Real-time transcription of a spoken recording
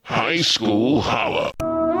High School Holla.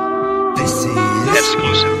 This is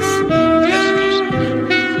Exclusive.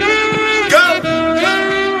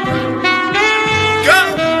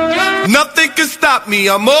 Nothing can stop me,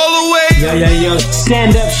 I'm all the way. Yo,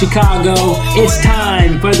 stand up Chicago. It's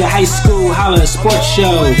time for the High School Holla Sports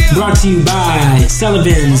Show. Brought to you by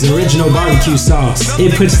Sullivan's Original Barbecue Sauce.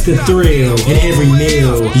 It puts the thrill in every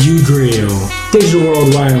meal you grill. Digital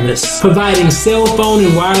World Wireless, providing cell phone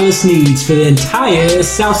and wireless needs for the entire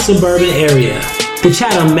South Suburban area. The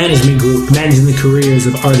Chatham Management Group, managing the careers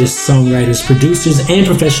of artists, songwriters, producers, and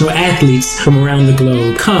professional athletes from around the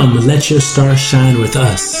globe. Come, let your star shine with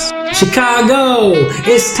us. Chicago,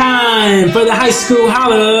 it's time for the High School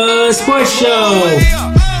Holla Sports Show.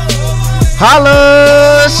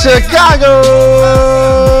 Holla, Chicago!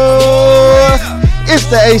 It's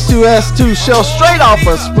the H2S2 Show, straight off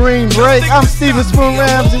of spring break. I'm Steven Spoon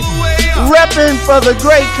Ramsey, repping for the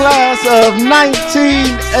great class of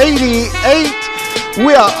 1988.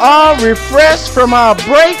 We are all refreshed from our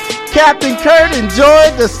break. Captain Kurt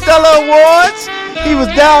enjoyed the Stellar Awards. He was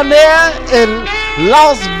down there in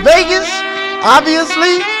Las Vegas.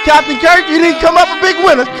 Obviously, Captain Kurt, you didn't come up a big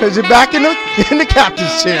winner because you're back in the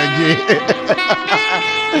captain's chair again.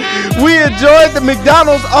 We enjoyed the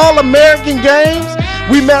McDonald's All-American Games.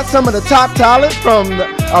 We met some of the top talent from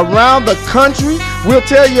around the country. We'll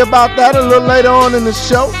tell you about that a little later on in the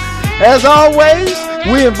show. As always,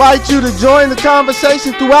 we invite you to join the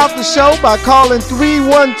conversation throughout the show by calling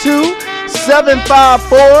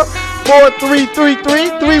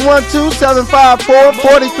 312-754-4333,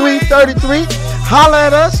 312-754-4333. Holla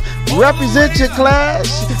at us, represent your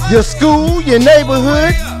class, your school, your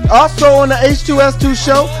neighborhood. Also on the H2S2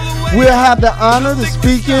 Show, we'll have the honor of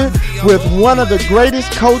speaking with one of the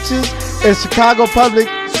greatest coaches in Chicago Public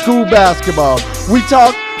School basketball. We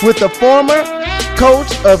talk with the former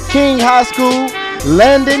coach of King High School,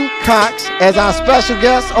 Landon Cox, as our special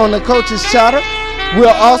guest on the Coach's Chatter. We'll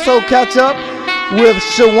also catch up with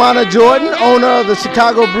Shawana Jordan, owner of the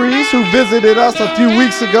Chicago Breeze, who visited us a few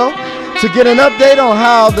weeks ago to get an update on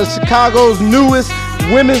how the Chicago's newest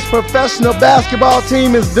women's professional basketball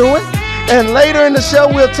team is doing. And later in the show,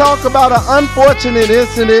 we'll talk about an unfortunate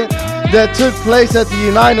incident that took place at the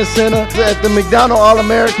United Center at the McDonald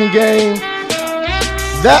All-American Game.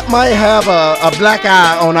 That might have a black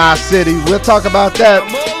eye on our city. We'll talk about that.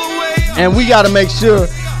 And we got to make sure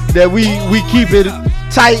that we keep it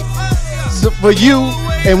tight for you.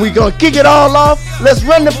 And we're going to kick it all off. Let's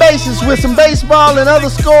run the bases with some baseball and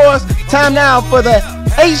other scores. Time now for the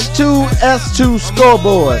H2S2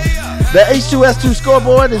 Scoreboard. The H2S2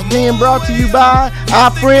 Scoreboard is being brought to you by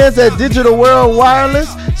our friends at Digital World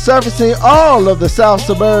Wireless, servicing all of the South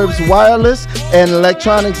Suburbs wireless and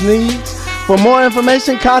electronics needs. For more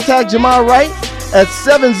information, contact Jamar Wright at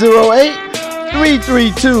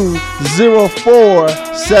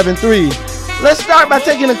 708-332-0473. Let's start by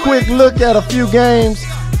taking a quick look at a few games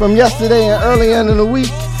from yesterday and early in the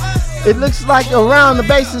week. It looks like around the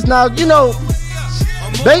bases now, you know,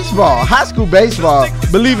 baseball, high school baseball,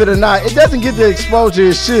 believe it or not, it doesn't get the exposure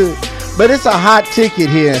it should, but it's a hot ticket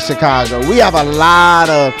here in Chicago. We have a lot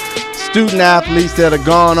of student athletes that are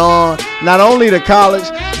going on, not only to college,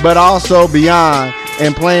 but also beyond,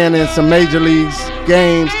 and playing in some major leagues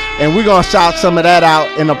games. And we're going to shout some of that out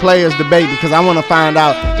in the players debate, because I want to find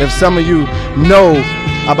out if some of you know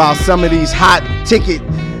about some of these hot ticket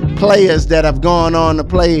players that have gone on to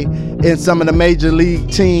play in some of the major league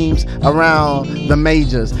teams around the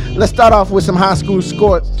majors. Let's start off with some high school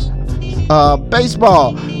scores.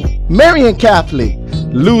 Baseball. Marion Catholic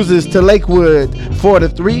loses to Lakewood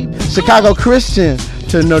 4-3. Chicago Christian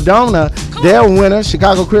to Nodona, their winner.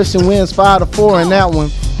 Chicago Christian wins 5-4 in that one.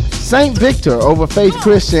 St. Victor over Faith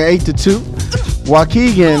Christian 8-2.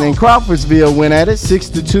 Waukegan and Crawfordsville win at it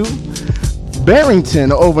 6-2.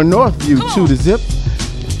 Barrington over Northview 2-0.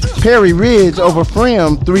 Perry Ridge over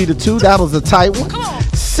Frem 3-2. That was a tight one.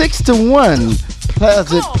 6-1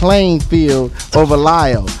 Pleasant Plainfield over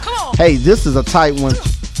Lyle. Hey, this is a tight one.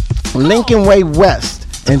 Lincoln Way West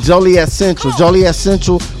and Joliet Central. Joliet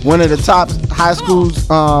Central, one of the top high schools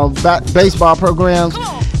baseball programs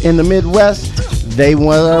in the Midwest. They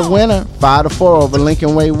were a winner 5-4 over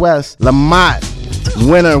Lincoln Way West. Lamont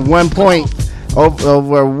winner 1 point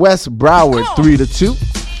over West Broward 3-2.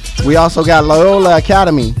 We also got Loyola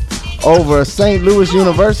Academy over St. Louis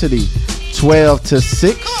University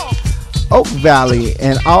 12-6. Oak Valley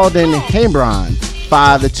and Alden Hebron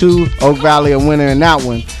 5-2. Oak Valley a winner in that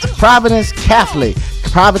one. Providence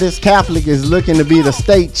Catholic is looking to be the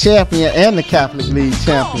state champion and the Catholic League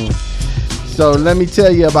champion. So let me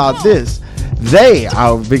tell you about this. They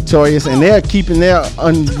are victorious, and they're keeping their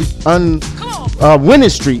winning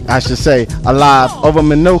streak, I should say, alive over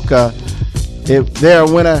Minooka. They're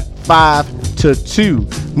a winner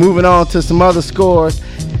 5-2. Moving on to some other scores.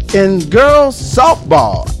 In girls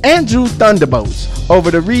softball, Andrew Thunderbolts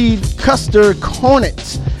over the Reed Custer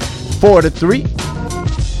Hornets 4-3.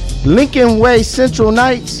 Lincoln Way Central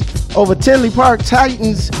Knights over Tinley Park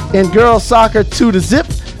Titans in girls soccer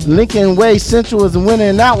 2-0. Lincoln Way Central is the winner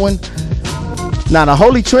in that one. Now the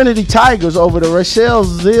Holy Trinity Tigers over the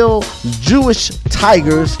Rachelzille Jewish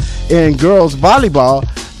Tigers in girls volleyball.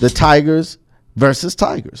 The Tigers versus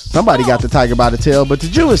Tigers. Somebody got the tiger by the tail, but the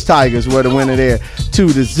Jewish Tigers were the winner there,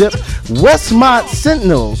 2-0. Westmont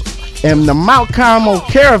Sentinels and the Mount Carmel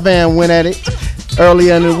Caravan went at it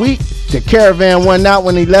earlier in the week. The Caravan won that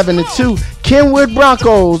one 11-2. Kenwood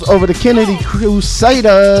Broncos over the Kennedy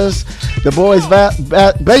Crusaders. The boys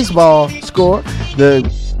baseball score. The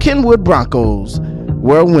Kenwood Broncos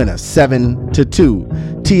were a winner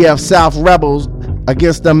 7-2. TF South Rebels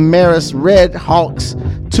against the Marist Red Hawks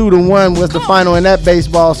 2-1 was the final in that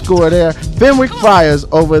baseball score there. Fenwick Friars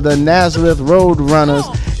over the Nazareth Road Runners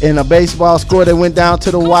in a baseball score that went down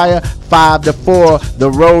to the wire 5-4. The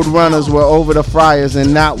Road Runners were over the Friars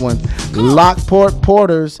in that one. Lockport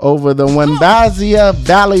Porters over the Wambazia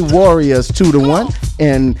Valley Warriors 2-1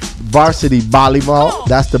 in varsity volleyball.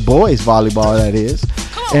 That's the boys volleyball, that is.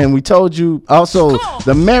 And we told you also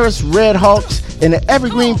the Marist Red Hawks and the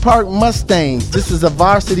Evergreen Park Mustangs. This is a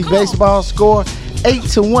varsity baseball score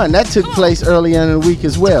 8-1. That took place earlier in the week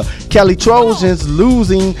as well. Kelly Trojans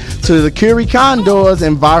losing to the Curie Condors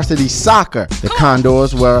in varsity soccer. The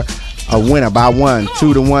Condors were a winner by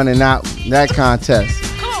 2-1 in that contest.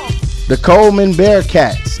 The Coleman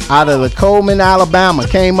Bearcats out of the Coleman, Alabama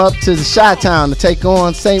came up to the Chi-Town to take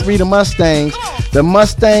on St. Rita Mustangs. The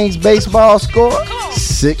Mustangs baseball score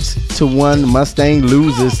 6-1. Mustang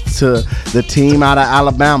loses to the team out of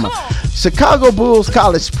Alabama. Chicago Bulls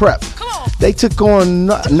College Prep. They took on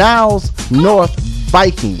Niles North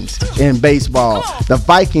Vikings in baseball. The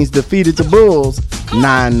Vikings defeated the Bulls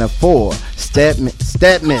 9-4.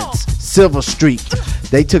 Stedman's Silver Streak.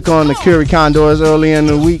 They took on the Curie Condors early in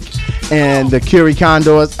the week, and the Curie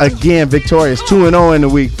Condors again victorious 2-0 in the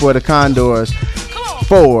week for the Condors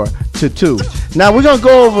 4-2. Now we're gonna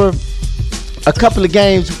go over a couple of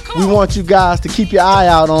games we want you guys to keep your eye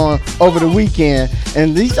out on over the weekend,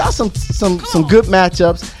 and these are some good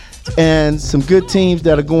matchups and some good teams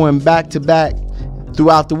that are going back to back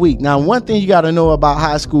throughout the week. Now, one thing you got to know about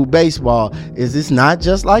high school baseball is it's not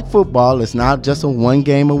just like football. It's not just a one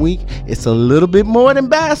game a week. It's a little bit more than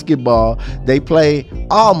basketball. They play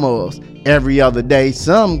almost every other day.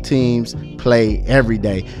 Some teams play every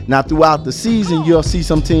day. Now, throughout the season, you'll see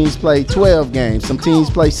some teams play 12 games. Some teams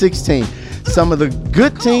play 16. Some of the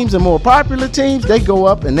good teams and more popular teams, they go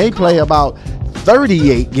up and they play about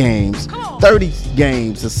 38 games, 30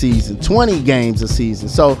 games a season, 20 games a season.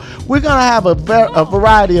 So we're going to have a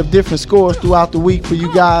variety of different scores throughout the week for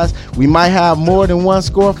you guys. We might have more than one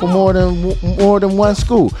score for more than one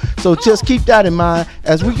school. So just keep that in mind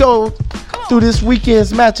as we go through this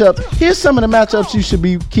weekend's matchup. Here's some of the matchups you should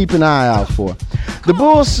be keeping an eye out for. The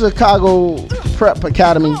Bulls Chicago Prep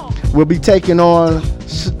Academy will be taking on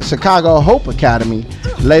Chicago Hope Academy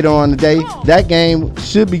later on today. That game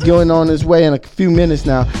should be going on its way in a few minutes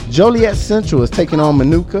now. Joliet Central is taking on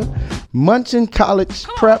Minooka. Munchin College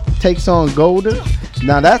Prep takes on Golden.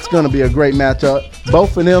 Now that's going to be a great matchup.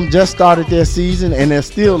 Both of them just started their season and they're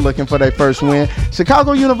still looking for their first win.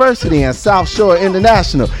 Chicago University and South Shore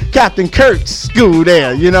International. Captain Kirk's school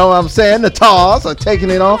there. You know what I'm saying? The Tars are taking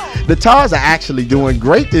it on. The Tars are actually doing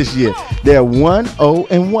great this year. They're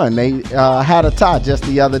 1-0-1. They had a tie just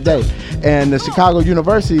the other day. And the Chicago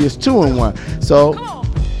University is 2-1. So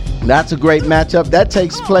that's a great matchup. That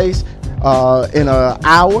takes place in an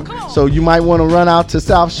hour, so you might want to run out to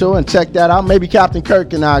South Shore and check that out. Maybe Captain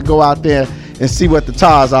Kirk and I go out there and see what the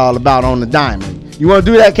Tars are all about on the diamond. You want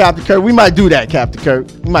to do that, Captain Kirk? We might do that, Captain Kirk.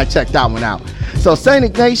 We might check that one out. So St.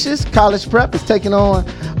 Ignatius College Prep is taking on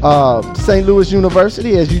St. Louis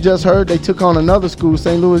University. As you just heard, they took on another school,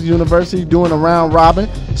 St. Louis University, doing a round robin,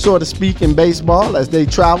 so to speak, in baseball as they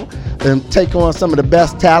travel and take on some of the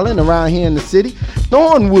best talent around here in the city.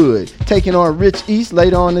 Thornwood taking on Rich East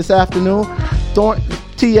later on this afternoon.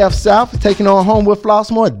 TF South is taking on Homewood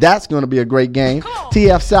Flossmoor. That's going to be a great game.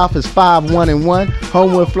 TF South is 5-1-1.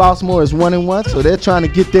 Homewood Flossmoor is 1-1. So they're trying to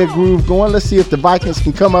get their groove going. Let's see if the Vikings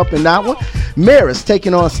can come up in that one. Marist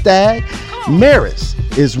taking on Stagg. Marist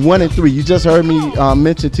is 1-3. You just heard me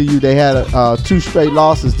mention to you they had 2 straight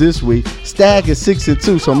losses this week. Stagg is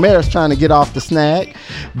 6-2. So Marist trying to get off the snag.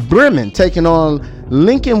 Bremen taking on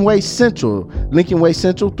Lincoln Way Central. Lincoln Way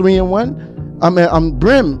Central 3-1.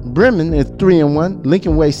 Bremen is 3-1.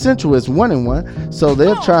 Lincoln Way Central is 1-1. So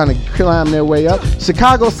they're trying to climb their way up.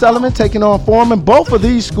 Chicago Sullivan taking on Foreman. Both of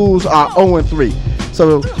these schools are 0-3.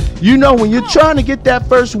 So when you're trying to get that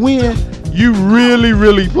first win, you really,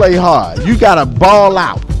 really play hard. You got to ball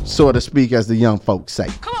out, so to speak, as the young folks say.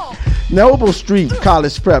 Noble Street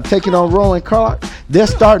College Prep taking on Rowan Clark. They're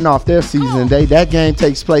starting off their season today. That game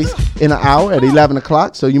takes place in an hour at 11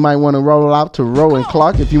 o'clock, so you might want to roll out to Rowan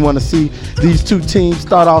Clark if you want to see these two teams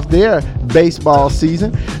start off their baseball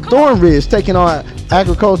season. Thornridge taking on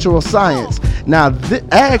Agricultural Science. Now, the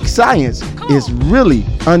Ag Science is really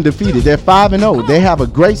undefeated. They're 5-0. They have a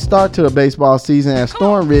great start to the baseball season, as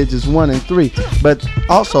Thornridge is 1-3, but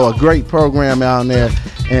also a great program down there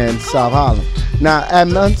in South Holland. Now,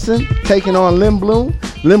 Edmondson taking on Lindblom.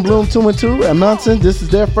 Lindblom 2-2. Edmondson, this is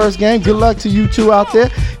their first game. Good luck to you two out there.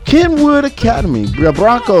 Kenwood Academy. The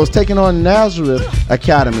Broncos taking on Nazareth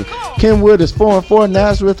Academy. Kenwood is 4-4.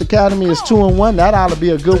 Nazareth Academy is 2-1. That ought to be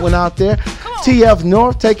a good one out there. TF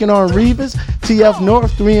North taking on Revis. TF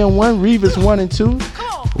North 3-1. Revis 1-2.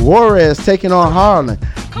 Juarez taking on Harlan.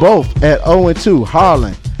 Both at 0-2.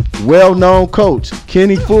 Harlan, well-known coach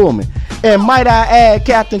Kenny Fullman. And might I add,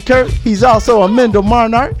 Captain Kurt, he's also a Mendel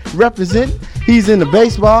Monarch representing. He's in the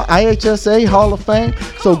baseball IHSA Hall of Fame.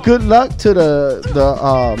 So good luck to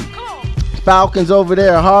the Falcons over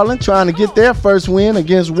there at Harlan, trying to get their first win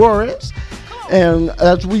against Juarez. And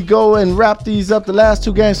as we go and wrap these up, the last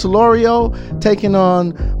two games, Solorio taking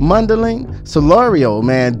on Mundelein. Solorio,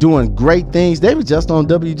 man, doing great things. They were just on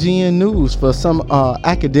WGN News for some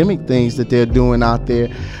academic things that they're doing out there.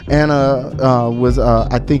 Anna was,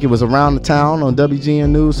 I think it was Around the Town on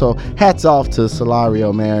WGN News. So hats off to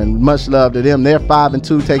Solorio, man. Much love to them. They're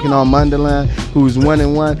 5-2 taking on Mundelein, who's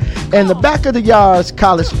 1-1. And the Back of the Yards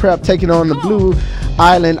College Prep taking on the Blue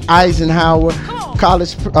Island Eisenhower.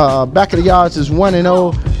 College Back of the Yards is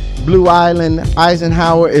 1-0. Blue Island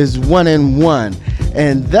Eisenhower is 1-1.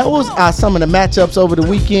 And those are some of the matchups over the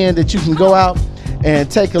weekend that you can go out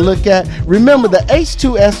and take a look at. Remember, the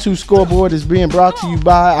H2S2 scoreboard is being brought to you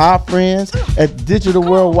by our friends at Digital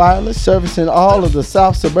World Wireless, servicing all of the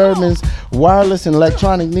South Suburban's wireless and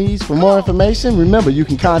electronic needs. For more information, remember, you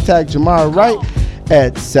can contact Jamar Wright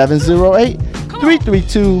at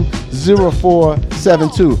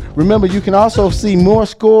 708-332-0472. Remember, you can also see more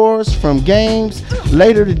scores from games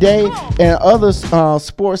later today and other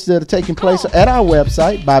sports that are taking place at our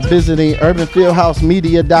website by visiting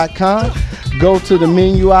urbanfieldhousemedia.com. Go to the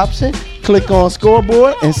menu option, click on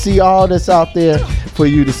scoreboard, and see all that's out there for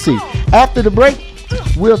you to see. After the break,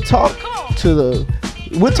 we'll talk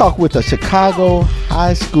with the Chicago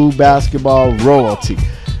High School basketball royalty.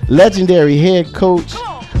 Legendary head coach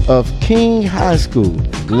of King High School,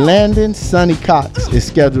 Landon Sonny Cox, is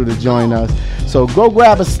scheduled to join us. So go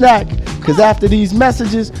grab a snack, because after these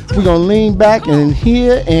messages, we're going to lean back and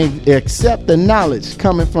hear and accept the knowledge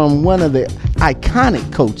coming from one of the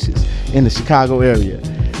iconic coaches in the Chicago area.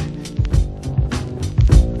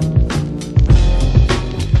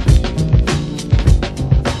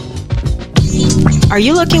 Are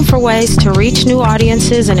you looking for ways to reach new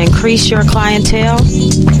audiences and increase your clientele?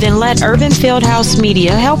 Then let Urban Fieldhouse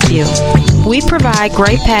Media help you. We provide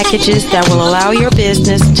great packages that will allow your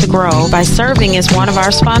business to grow by serving as one of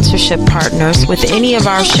our sponsorship partners with any of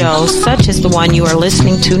our shows, such as the one you are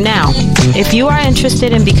listening to now. If you are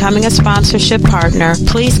interested in becoming a sponsorship partner,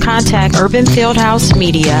 please contact Urban Fieldhouse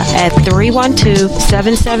Media at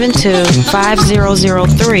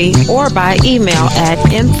 312-772-5003 or by email at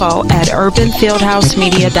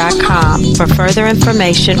info@urbanfieldhousemedia.com for further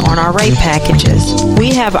information on our rate packages.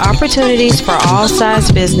 We have opportunities for all size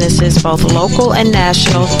businesses, both local and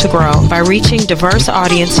national, to grow by reaching diverse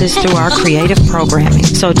audiences through our creative programming.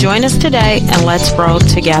 So join us today and let's grow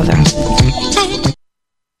together.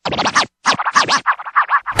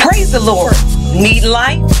 Praise the Lord. Need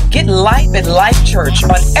life? Get life at Life Church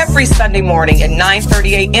on every Sunday morning at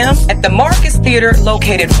 9:30 a.m. at the Marcus Theater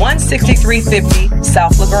located 16350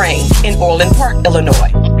 South LaGrange in Orland Park,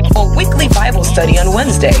 Illinois. Or weekly Bible study on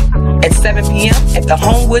Wednesday at 7 p.m. at the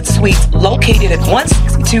Homewood Suites located at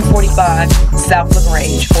 16245 South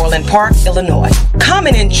LaGrange, Orland Park, Illinois. Come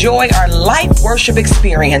and enjoy our live worship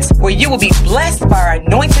experience where you will be blessed by our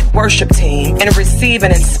anointed worship team and receive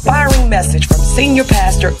an inspiring message from Senior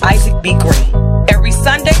Pastor Isaac B. Green. Every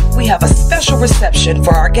Sunday, we have a special reception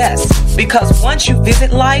for our guests because once you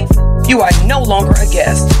visit Life, you are no longer a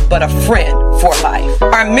guest, but a friend for life.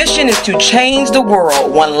 Our mission is to change the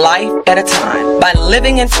world one life at a time by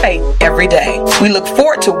living in faith every day. We look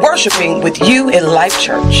forward to worshiping with you in Life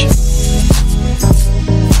Church.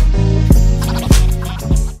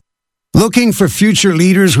 Looking for future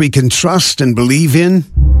leaders we can trust and believe in?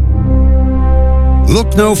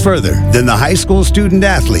 Look no further than the high school student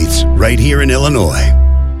athletes right here in Illinois.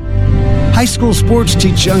 High school sports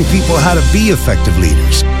teach young people how to be effective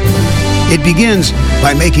leaders. It begins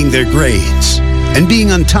by making their grades and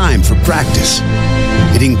being on time for practice.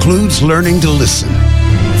 It includes learning to listen,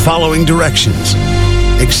 following directions,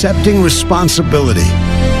 accepting responsibility,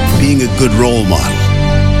 being a good role model.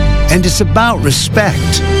 And it's about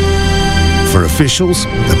respect for officials,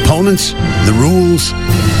 opponents, the rules,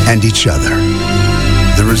 and each other.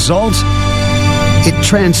 The result? It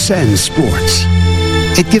transcends sports.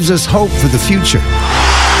 It gives us hope for the future.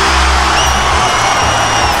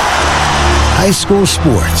 High school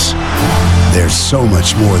sports. There's so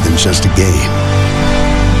much more than just a game.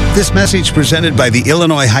 This message presented by the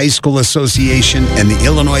Illinois High School Association and the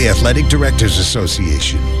Illinois Athletic Directors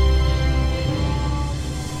Association.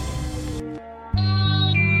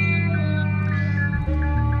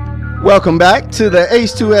 Welcome back to the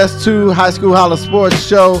H2S2 High School Holla Sports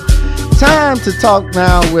Show. Time to talk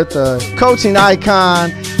now with a coaching icon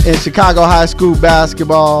in Chicago high school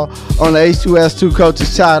basketball on the H2S2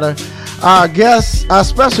 Coaches Chatter. Our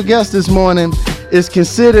special guest this morning is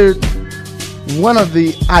considered one of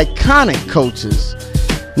the iconic coaches,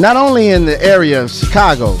 not only in the area of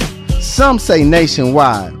Chicago, some say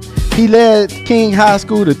nationwide. He led King High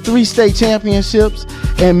School to 3 state championships,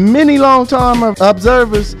 and many long-term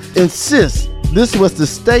observers insist this was the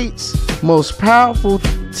state's most powerful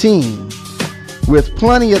team. With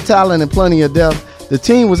plenty of talent and plenty of depth, the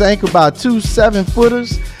team was anchored by 2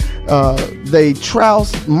 7-footers. They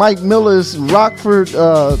trounced Mike Miller's Rockford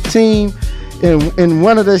team in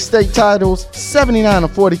one of their state titles,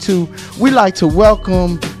 79-42. We'd like to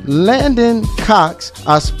welcome Landon Cox,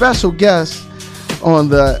 our special guest on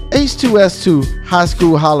the H2S2 High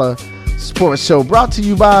School Holla Sports Show, brought to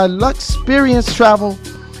you by Luxperience Travel.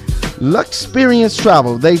 Luxperience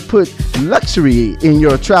Travel. They put luxury in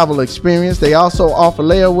your travel experience. They also offer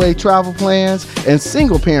layaway travel plans and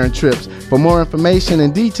single parent trips. For more information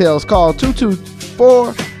and details, call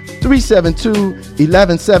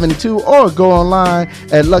 224-372-1172 or go online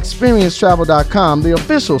at luxperiencetravel.com, the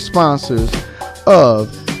official sponsors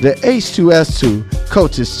of the H2S2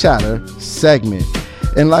 Coaches Chatter segment.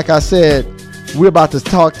 And like I said, we're about to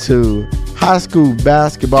talk to high school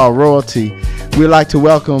basketball royalty. We'd like to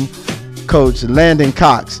welcome Coach Landon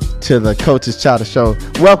Cox to the Coaches Chatter Show.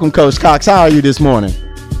 Welcome, Coach Cox. How are you this morning?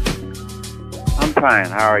 I'm fine.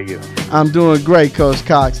 How are you? I'm doing great, Coach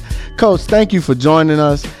Cox. Coach, thank you for joining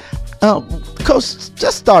us. Coach,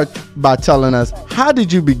 just start by telling us, how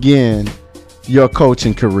did you begin your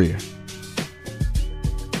coaching career?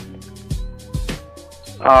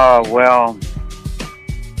 Well,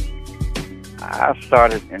 I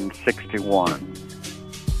started in '61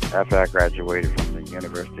 after I graduated from the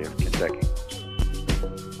University of Kentucky.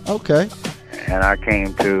 Okay. And I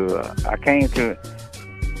came to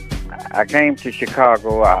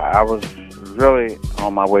Chicago. I was really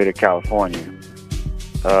on my way to California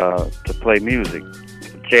to play music,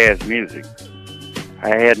 jazz music. I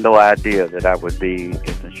had no idea that I would be in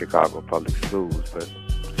the Chicago public schools, but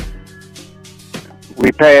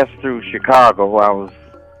we passed through Chicago.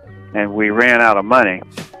 And we ran out of money.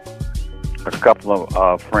 A couple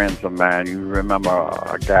of friends of mine, you remember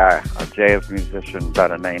a jazz musician by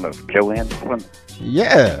the name of Joe Henderson?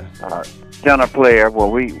 Yeah. Tenor player. Well,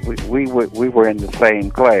 we were in the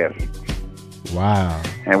same class. Wow.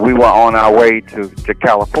 And we were on our way to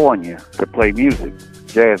California to play music,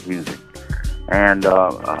 jazz music. And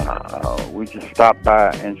we just stopped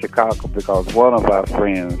by in Chicago because one of our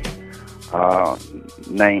friends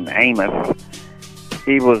named Amos,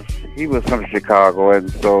 he was from Chicago, and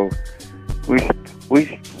so we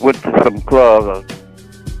went to some clubs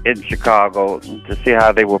in Chicago to see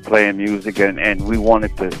how they were playing music, and we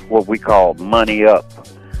wanted to what we call money up.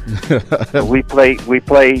 So we played.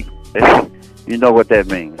 You know what that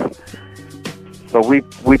means. So we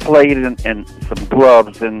played in some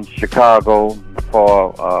clubs in Chicago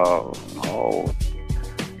for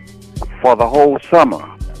the whole summer,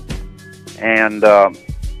 and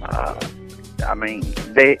I mean,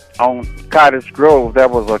 they on Cottage Grove there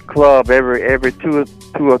was a club every two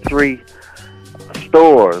or three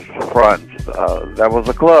stores front. There was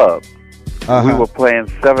a club. Uh-huh. We were playing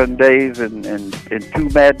 7 days and 2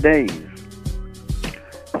 matinees.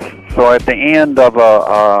 So at the end of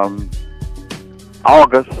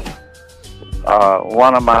August,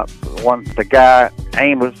 the guy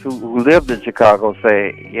Amos who lived in Chicago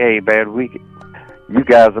say, "Hey man, you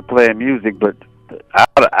guys are playing music, but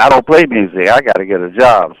I don't play music. I got to get a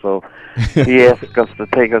job." So he asked us to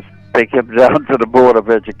take him down to the Board of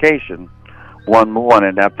Education one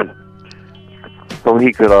morning so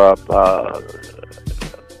he could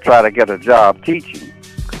try to get a job teaching.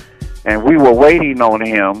 And we were waiting on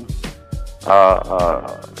him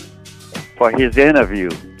for his interview.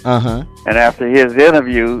 Uh-huh. And after his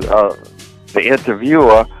interview, the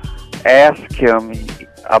interviewer asked him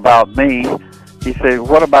about me. He said,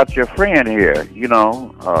 "What about your friend here? You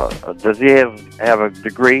know, does he have a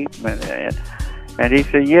degree?" And he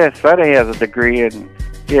said, "Yes, Sonny has a degree, and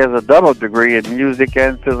he has a double degree in music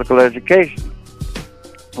and physical education."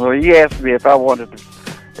 Well, he asked me if I wanted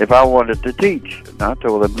to teach, and I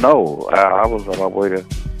told him no. I was on my way to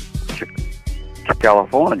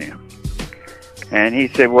California, and he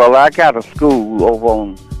said, "Well, I got a school over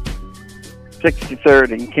on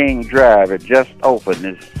 63rd and King Drive. It just opened.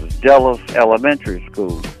 It's Dallas Elementary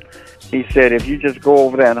School." He said, "If you just go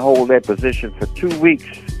over there and hold that position for 2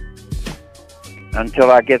 weeks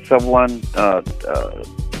until I get someone to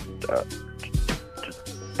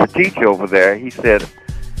teach over there," he said,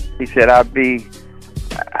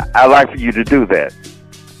 I'd like for you to do that."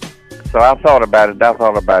 So I thought about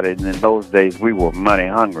it. And in those days we were money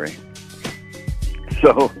hungry.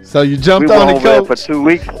 So you jumped we on went it, over Coach? there for 2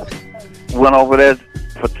 weeks. Went over there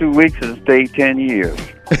for 2 weeks and stayed 10 years.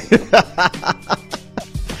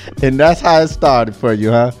 And that's how it started for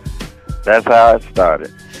you, huh? That's how it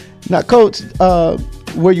started. Now, Coach,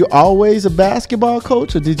 were you always a basketball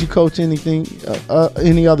coach, or did you coach anything,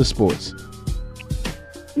 any other sports?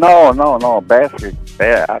 No. My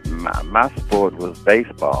sport was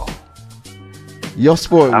baseball. Your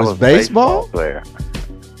sport I was was baseball? a baseball player.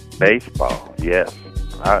 Baseball, yes.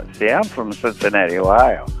 I'm from Cincinnati,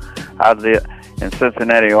 Ohio. I live in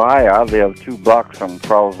Cincinnati, Ohio. I live 2 blocks from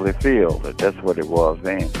Crossley Field. That's what it was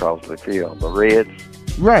then, Crossley Field. The Reds.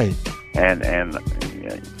 Right. And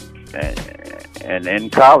in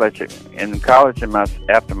college,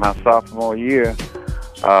 after my sophomore year,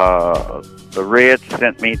 the Reds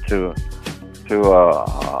sent me to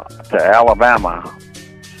Alabama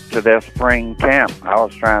to their spring camp. I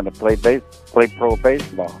was trying to play pro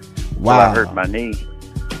baseball. Wow. Till I hurt my knee,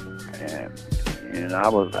 and I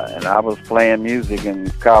was playing music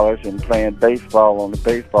in college and playing baseball on the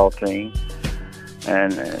baseball team,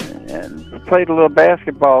 and played a little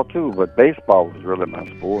basketball too. But baseball was really my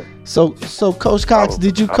sport. So Coach Cox,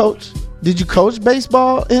 did you coach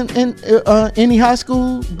baseball in any high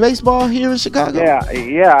school baseball here in Chicago?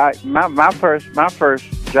 Yeah. My first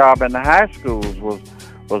job in the high schools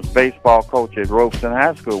was baseball coach at Robeson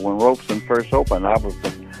High School. When Robeson first opened, I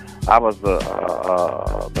was the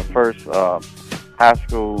first high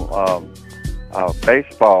school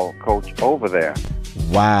baseball coach over there.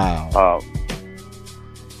 Wow.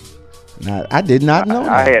 Now, I did not know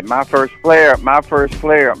that. I had my first player, and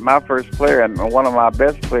one of my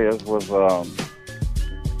best players was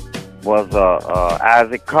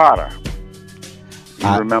Isaac Carter.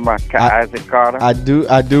 You remember Isaac Carter? I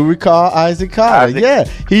do recall Isaac Carter. Yeah,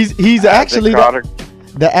 he's actually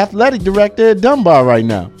the athletic director at Dunbar right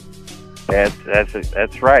now.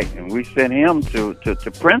 That's right, and we sent him to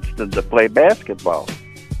Princeton to play basketball.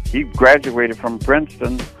 He graduated from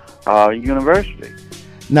Princeton University.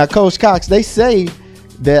 Now, Coach Cox, they say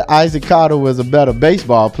that Isaac Carter was a better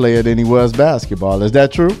baseball player than he was basketball. Is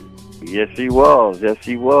that true? Yes, he was. If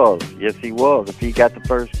he got to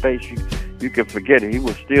first base, you could forget it. He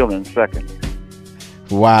was still in second.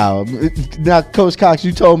 Wow. Now, Coach Cox,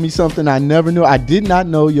 you told me something I never knew. I did not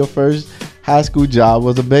know your first high school job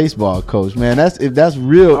was a baseball coach. Man, that's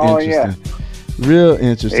real interesting. Yeah. Real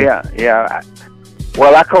interesting. Yeah.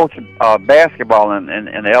 Well, I coached basketball in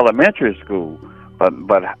the elementary school,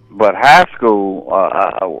 but high school.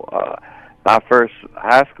 My first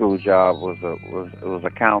high school job was a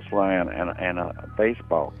counselor and a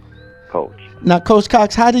baseball coach. Now, Coach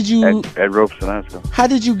Cox, how did you at Robeson High School? How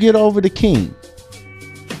did you get over to King?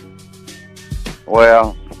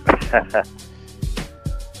 Well,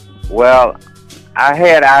 I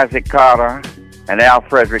had Isaac Carter and Al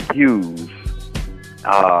Frederick Hughes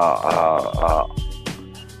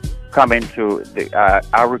coming to.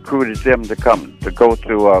 I recruited them to come to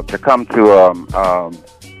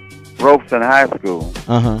Robeson High School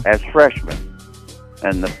as freshmen,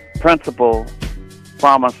 and the principal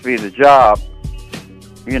promised me the job,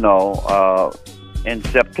 in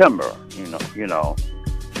September,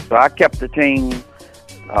 So I kept the team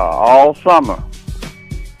all summer.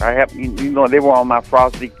 I have, they were on my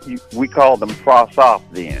frosty. We called them frost off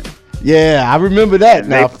then. Yeah, I remember that.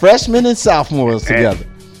 Now, freshmen and sophomores together.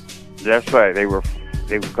 That's right. They would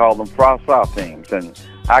call them frost off teams, and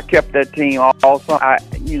I kept that team all summer. I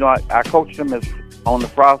coached them on the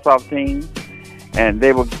frost off team, and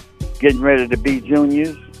they were getting ready to be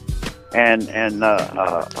juniors.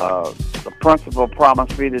 the principal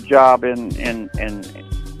promised me the job in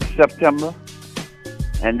September,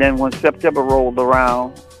 and then when September rolled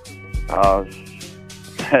around,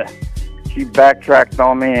 she backtracked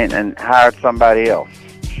on me and hired somebody else.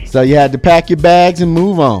 So you had to pack your bags and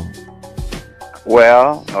move on.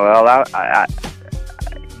 Well, I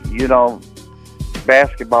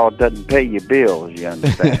basketball doesn't pay your bills. You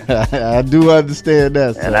understand? I do understand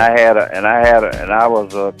that. Sir. And I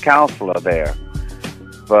was a counselor there.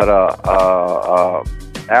 But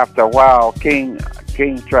after a while, King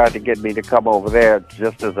tried to get me to come over there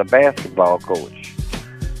just as a basketball coach.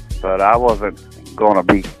 But I wasn't going to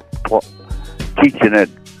be teaching at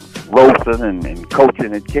Rosen and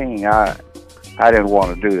coaching at King. I didn't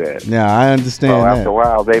want to do that. Yeah, I understand. So after a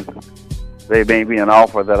while, they made me an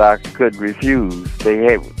offer that I could refuse.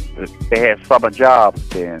 They had summer jobs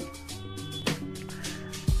then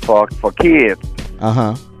for kids.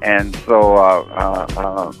 And so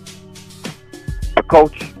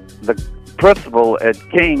the principal at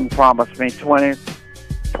King promised me 26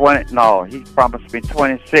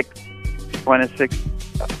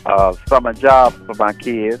 summer jobs for my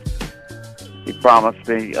kids. He promised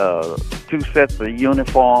me 2 sets of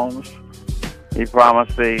uniforms. He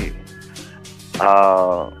promised me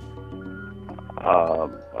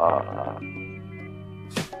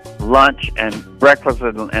lunch and breakfast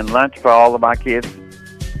and lunch for all of my kids,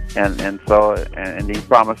 and he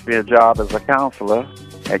promised me a job as a counselor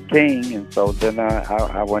at King, and so then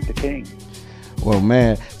I went to King. Well,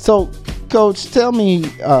 man. So, Coach, tell me,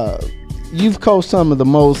 you've coached some of the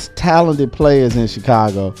most talented players in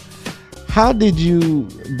Chicago. How did you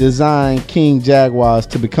design King Jaguars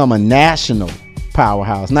to become a national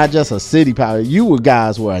powerhouse, not just a city power? You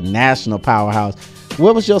guys were a national powerhouse.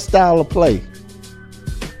 What was your style of play?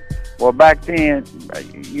 Well, back then,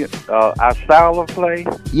 our style of play?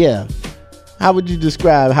 Yeah. How would you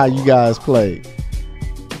describe how you guys played?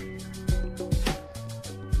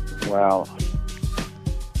 Well,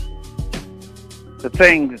 the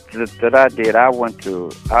thing that I did, I went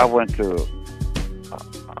through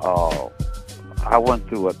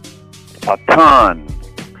a ton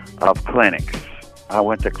of clinics. I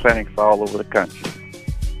went to clinics all over the country,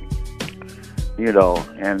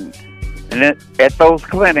 and at those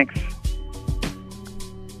clinics,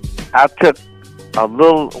 I took a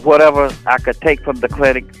little whatever I could take from the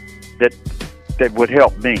clinic that would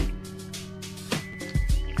help me,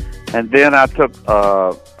 and then I took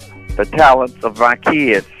the talents of my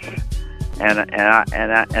kids, and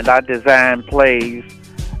I designed plays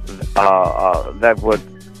that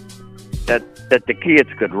the kids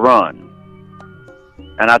could run.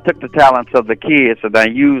 And I took the talents of the kids and I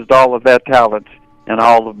used all of their talents in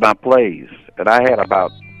all of my plays. And I had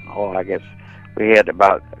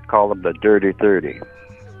call them the Dirty 30.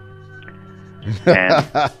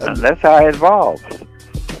 And that's how it evolved.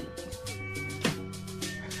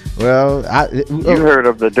 Well, you heard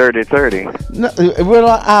of the Dirty 30. No, well,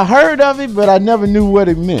 I heard of it, but I never knew what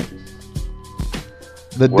it meant.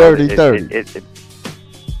 The Dirty 30.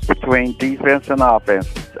 Between defense and offense,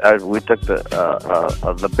 we took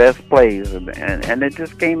the best plays, and it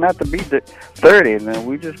just came out to be the 30, and then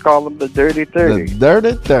we just call them the Dirty 30. The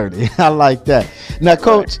Dirty 30. I like that. Now,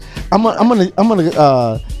 Coach, I'm gonna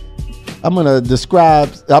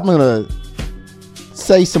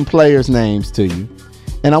say some players' names to you,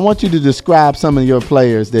 and I want you to describe some of your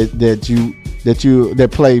players that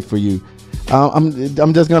played for you.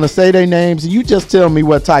 I'm just gonna say their names, and you just tell me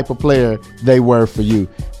what type of player they were for you.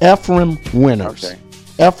 Ephraim Winters. Okay.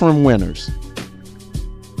 Ephraim Winters.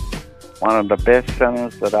 One of the best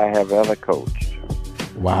centers that I have ever coached.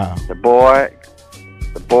 Wow. The boy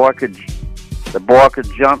could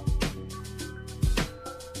jump.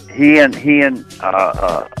 He and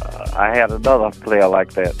I had another player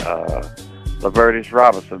like that, Lavertis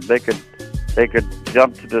Robinson. They could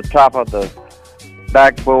jump to the top of the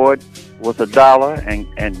backboard with $1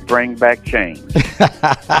 and bring back change.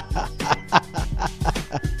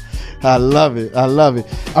 I love it.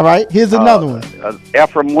 All right, here's another one.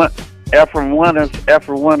 Ephraim Winters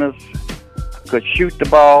could shoot the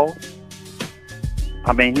ball.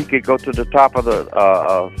 I mean, he could go to the top of the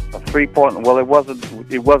 3-point. Well, it wasn't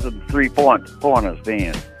 3-pointers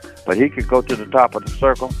then, but he could go to the top of the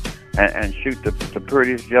circle and shoot the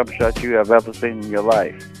prettiest jump shot you have ever seen in your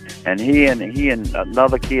life. And he and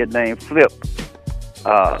another kid named Flip,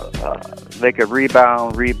 they could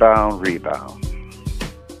rebound.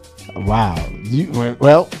 Wow.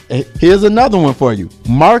 Well, here's another one for you.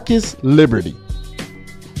 Marcus Liberty.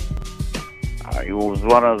 He was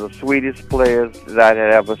one of the sweetest players that I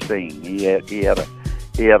had ever seen. He had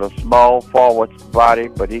He had a small forward body,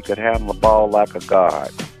 but he could handle the ball like a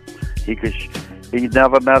guard. He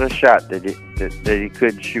never met a shot that he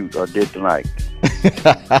couldn't shoot or didn't like.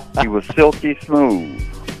 He was silky smooth.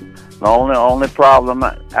 The only problem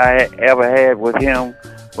I ever had with him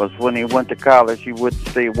was when he went to college, he wouldn't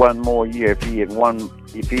stay one more year. If he had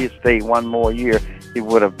stayed one more year, he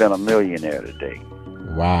would have been a millionaire today.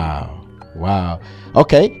 Wow.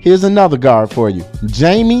 Okay, here's another guard for you.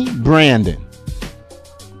 Jamie Brandon.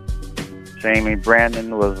 Jamie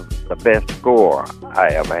Brandon was the best scorer I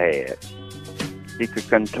ever had. He could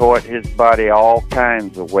contort his body all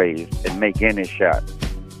kinds of ways and make any shot.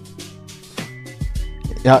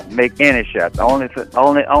 Make any shot. The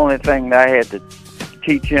only thing that I had to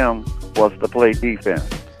teach him was to play defense.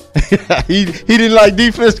 he didn't like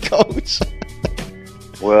defense, coach.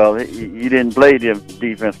 Well, he didn't play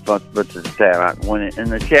defense much at the time. When in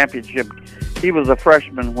the championship, he was a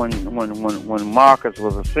freshman when Marcus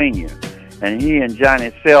was a senior, and he and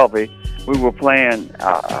Johnny Selby, we were playing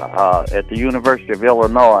at the University of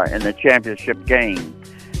Illinois in the championship game,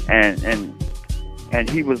 and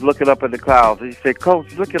he was looking up at the clouds. He said,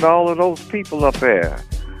 "Coach, look at all of those people up there.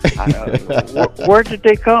 Where did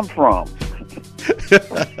they come from?"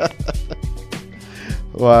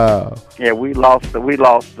 Wow. Yeah, we lost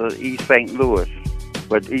to East St. Louis,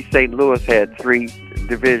 but East St. Louis had 3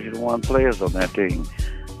 Division I players on that team,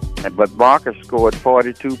 but Marcus scored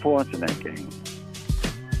 42 points in that game.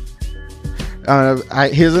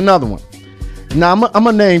 Here's another one. Now I'm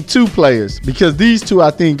gonna name 2 players because these 2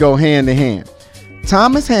 I think go hand in hand.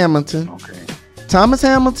 Thomas Hamilton. Okay. Thomas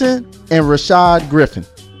Hamilton and Rashad Griffin.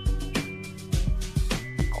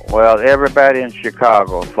 Well, everybody in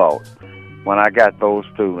Chicago thought when I got those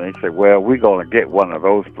 2, they said, "Well, we're going to get one of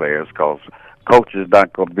those players because coach is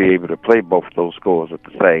not going to be able to play both of those scores at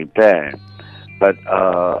the same time." But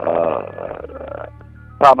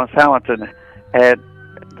Thomas Hamilton had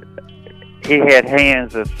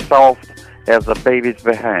hands as soft as a baby's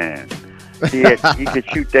behind. He could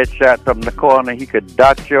shoot that shot from the corner. He could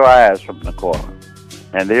dot your eyes from the corner.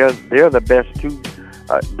 And they're the best 2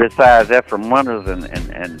 besides Ephraim Winters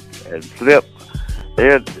and Flip.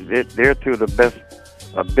 They're 2 of the best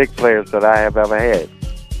big players that I have ever had.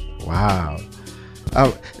 Wow.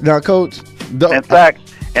 Now, Coach. In fact,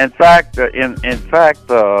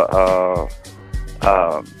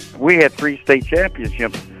 we had 3 state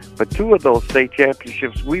championships, but 2 of those state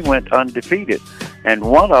championships we went undefeated, and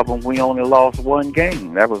one of them we only lost 1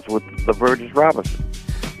 game. That was with LaVertus Robinson.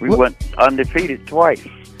 We went undefeated twice.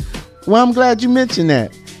 Well, I'm glad you mentioned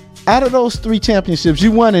that. Out of those 3 championships,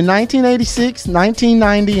 you won in 1986,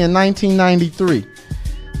 1990, and 1993.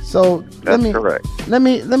 So That's correct. Let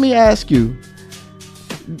me ask you,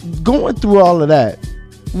 going through all of that,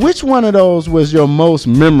 which one of those was your most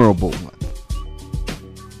memorable one?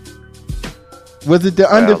 Was it the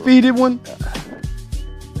undefeated one?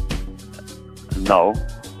 No.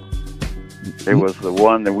 It was the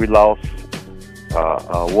one that we lost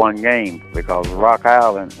 1 game because Rock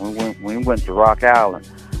Island, when we went to Rock Island,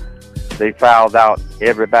 they fouled out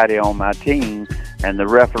everybody on my team, and the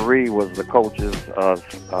referee was the coach's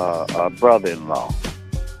brother-in-law.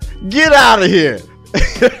 Get out of here.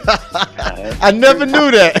 I never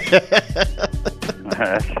knew that.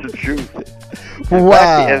 That's the truth.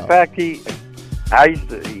 Wow. In fact, I used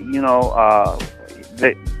to,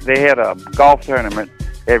 they had a golf tournament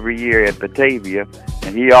every year at Batavia,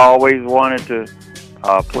 and he always wanted to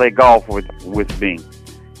play golf with me.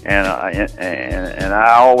 And I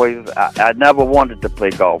never wanted to play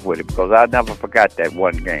golf with him because I never forgot that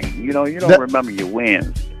 1 game. You don't remember your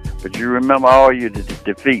wins, but you remember all your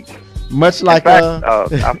defeats. Much like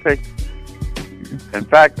in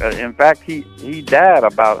fact, he died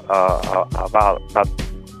about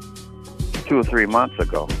 2 or 3 months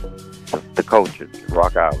ago. The coach at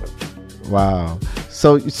Rock Island. Wow.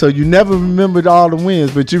 So you never remembered all the wins,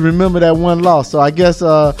 but you remember that 1 loss. So I guess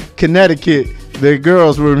Connecticut, the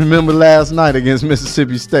girls will remember last night against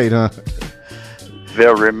Mississippi State, huh?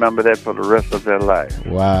 They'll remember that for the rest of their life.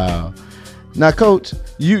 Wow. Now, Coach,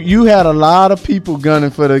 you had a lot of people gunning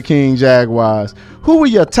for the King Jaguars. Who were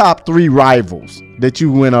your top 3 rivals that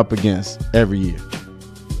you went up against every year?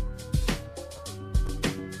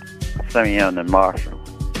 Simeon and Marshall.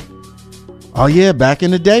 Oh yeah, back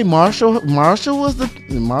in the day, Marshall was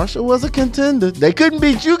a contender. They couldn't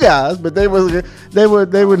beat you guys, but they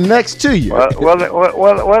were next to you.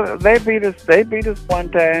 Well, they beat us. They beat us one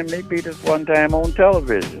time. They beat us one time on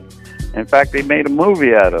television. In fact, they made a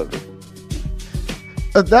movie out of it.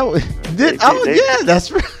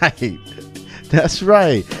 That's right. That's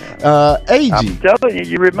right. AG. I'm telling you,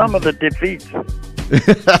 you remember the defeats.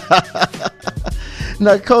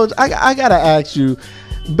 Now, Coach, I got to ask you,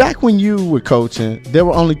 back when you were coaching, there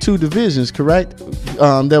were only 2 divisions, correct?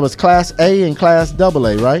 There was Class A and Class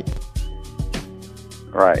AA, right?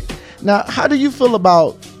 Right. Now, how do you feel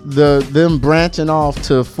about them branching off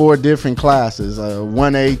to 4 different classes,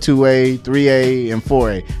 1A, 2A, 3A, and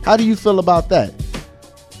 4A? How do you feel about that?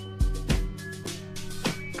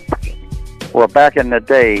 Well, back in the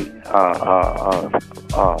day,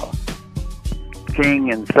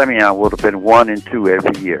 King and Simeon would have been 1 and 2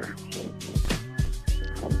 every year.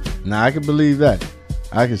 Now, I can believe that.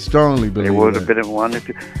 I can strongly believe that. They would have been 1 and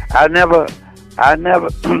 2. I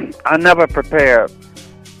never prepared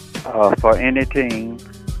for any team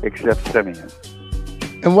except Simeon.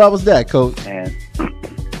 And what was that, Coach? And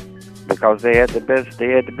because they had the best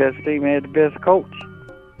team, they had the best coach.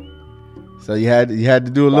 So you had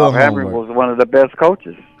to do a little homework. Bob Hamrin was one of the best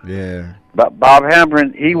coaches. Yeah. But Bob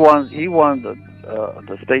Hamrin, he won the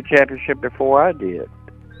state championship before I did.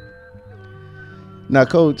 Now,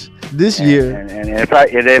 Coach, this year, and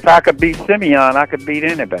if I could beat Simeon, I could beat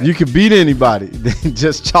anybody. You could beat anybody.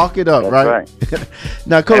 Just chalk it up, That's right?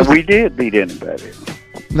 Now, Coach, and we did beat anybody.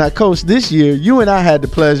 Now, Coach, this year, you and I had the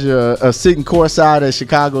pleasure of sitting courtside at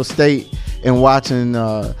Chicago State and watching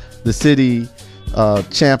the city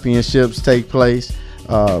championships take place.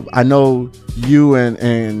 I know you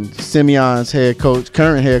and Simeon's head coach,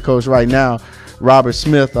 current head coach right now, Robert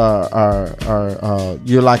Smith, are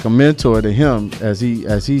you're like a mentor to him, as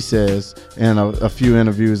he says in a few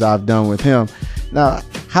interviews I've done with him. Now,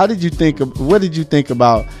 what did you think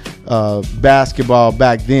about basketball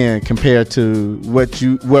back then compared to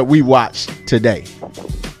what we watch today?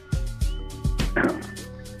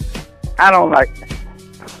 I don't like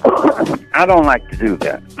to do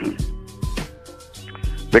that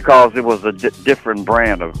because it was a different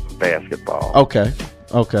brand of basketball. Okay.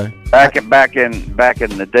 Back in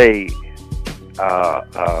the day,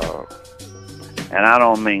 and I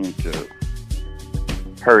don't mean to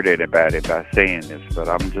hurt anybody by saying this, but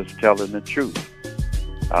I'm just telling the truth.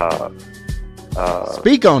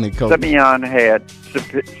 Speak on it, Coach. Simeon had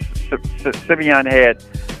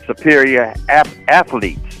superior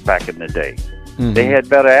athletes back in the day. Mm-hmm. They had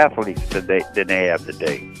better athletes than they have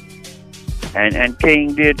today. And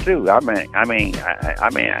King did too. I don't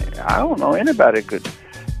know anybody could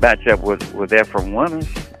match up with Ephraim Winters,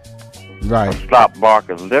 right? Or Stop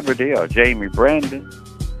Barker's Liberty, or Jamie Brandon,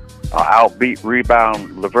 or outbeat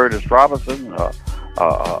rebound Lavertus Robinson, or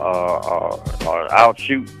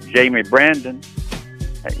outshoot Jamie Brandon.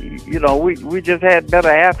 You know, we just had better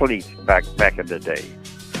athletes back in the day,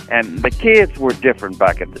 and the kids were different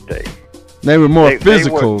back in the day. They were more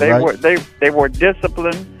physical, right? They were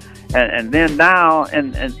disciplined. And then now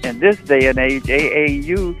in this day and age,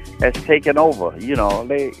 AAU has taken over.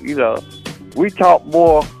 We taught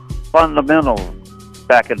more fundamentals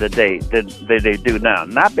back in the day than they do now.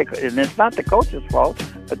 Not because, and it's not the coach's fault,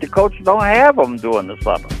 but the coach don't have them during the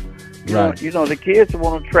summer. Right. The kids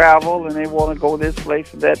want to travel and they want to go this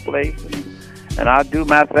place and that place, and I do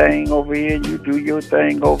my thing over here and you do your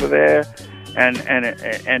thing over there, and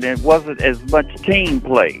it wasn't as much team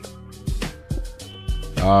play.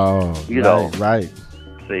 Oh, right.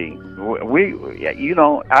 See,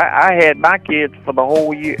 I had my kids for the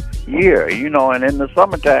whole year, and in the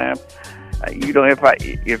summertime,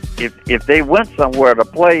 if they went somewhere to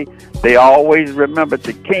play, they always remembered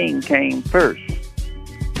the King came first.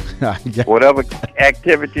 Whatever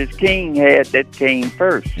activities King had, that came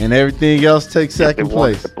first. And everything else takes second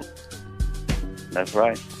place. That's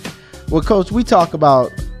right. Well, Coach, we talk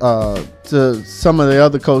about to some of the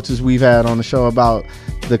other coaches we've had on the show about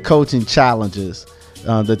the coaching challenges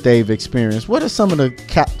that they've experienced. What are some of the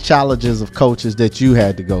challenges of coaches that you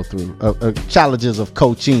had to go through? Challenges of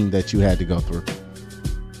coaching that you had to go through?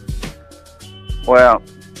 Well,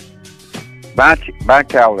 my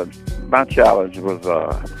challenge was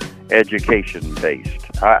education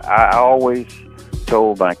based. I always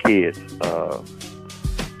told my kids,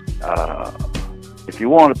 if you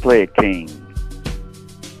want to play a King,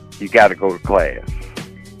 you got to go to class,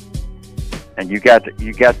 and you got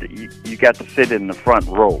to sit in the front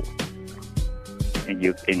row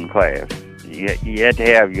in class. You had to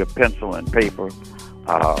have your pencil and paper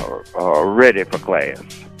ready for class.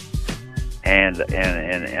 And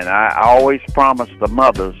I always promised the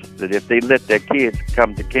mothers that if they let their kids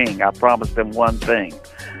come to King, I promised them one thing.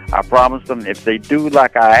 I promised them if they do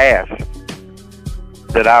like I asked,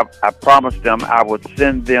 that I promised them I would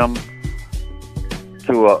send them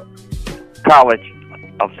to a college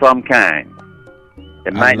of some kind.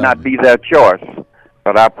 It might not be their choice,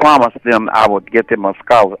 but I promised them I would get them a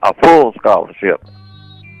full scholarship,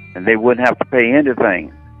 and they wouldn't have to pay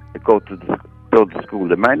anything to go to go to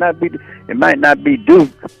school. It might not be Duke. It might not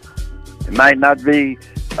be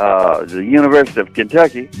the University of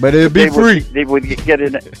Kentucky. But it'd be free. They would get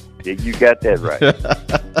in it. You got that right.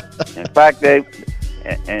 In fact, they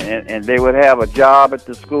would have a job at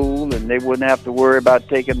the school, and they wouldn't have to worry about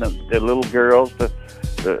taking the little girls to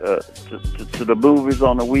the movies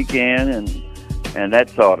on the weekend and that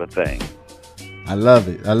sort of thing. I love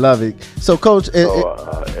it. So, Coach,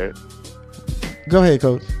 go ahead,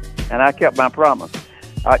 Coach. And I kept my promise.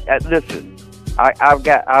 Listen, I've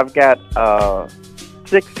got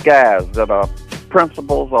 6 guys that are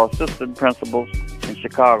principals or assistant principals in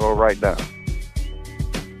Chicago right now.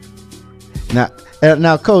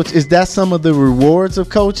 Now, Coach, is that some of the rewards of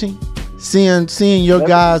coaching? Seeing your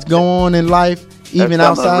guys go on in life, even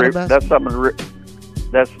outside of basketball?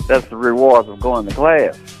 That's the rewards of going to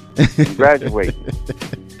class and graduating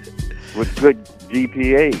with good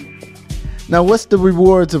GPAs. Now, what's the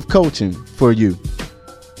rewards of coaching for you?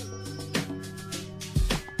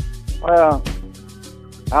 Well,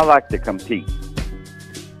 I like to compete.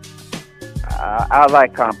 I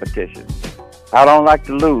like competition. I don't like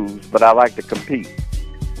to lose, but I like to compete.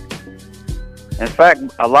 In fact,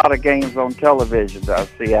 a lot of games on television I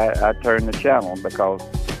turn the channel because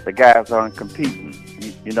the guys aren't competing,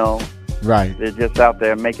 you know. Right. They're just out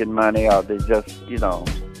there making money, or they just, you know.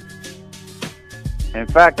 In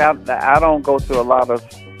fact, I don't go to a lot of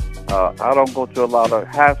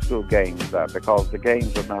high school games because the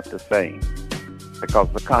games are not the same. Because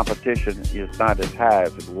the competition is not as high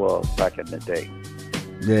as it was back in the day.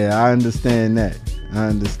 Yeah, I understand that.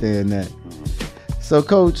 Mm-hmm. So,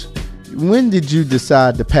 Coach, when did you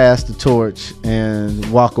decide to pass the torch and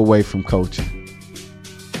walk away from coaching?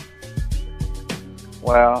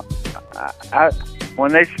 Well,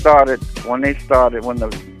 when the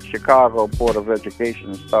Chicago Board of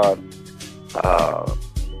Education started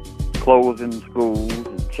closing schools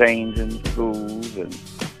and changing schools,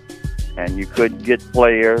 and you couldn't get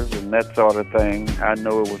players and that sort of thing, I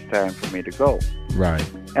knew it was time for me to go. Right.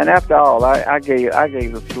 And after all, I gave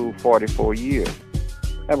the school 44 years.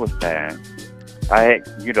 That was time. I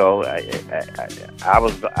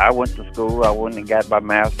went to school. I went and got my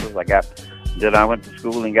master's. Then I went to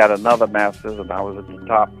school and got another master's, and I was at the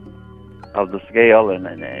top of the scale, and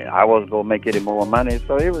I wasn't going to make any more money.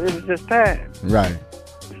 So it was just time. Right.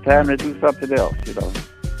 It's time to do something else, you know.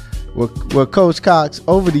 Well, Coach Cox,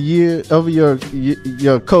 over your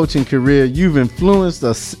coaching career, you've influenced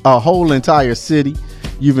a whole entire city.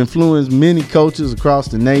 You've influenced many coaches across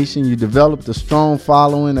the nation. You developed a strong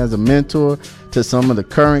following as a mentor to some of the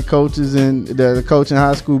current coaches that are coaching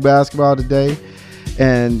high school basketball today.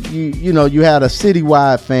 And you had a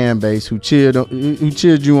citywide fan base who cheered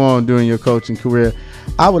you on during your coaching career.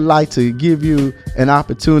 I would like to give you an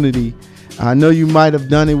opportunity. I know you might have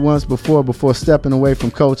done it once before stepping away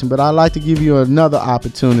from coaching, but I'd like to give you another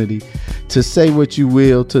opportunity to say what you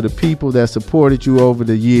will to the people that supported you over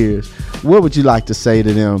the years. What would you like to say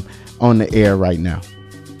to them on the air right now?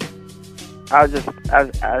 I just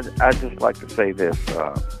like to say this.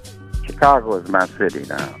 Chicago is my city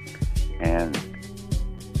now, and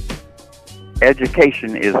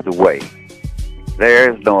education is the way.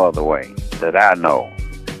 There is no other way that I know.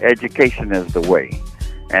 Education is the way.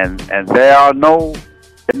 And there are no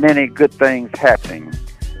many good things happening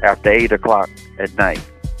after 8 o'clock at night.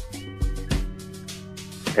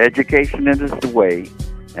 Education is the way,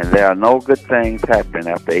 and there are no good things happening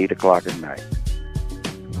after 8 o'clock at night.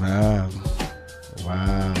 Wow.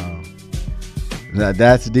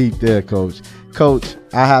 That's deep there, Coach. Coach,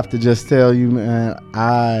 I have to just tell you, man,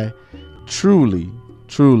 I truly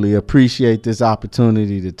appreciate this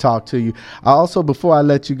opportunity to talk to you. Also, before I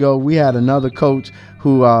let you go, we had another coach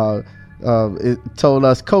who told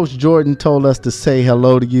us, Coach Jordan told us to say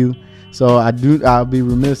hello to you. So I'll be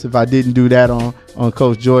remiss if I didn't do that on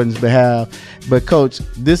Coach Jordan's behalf. But Coach,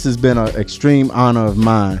 this has been an extreme honor of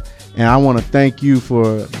mine, and I want to thank you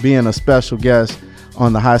for being a special guest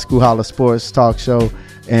on the High School Holla Sports Talk Show.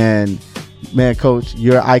 And man, Coach,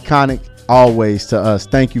 you're iconic always to us.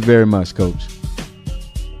 Thank you very much, Coach.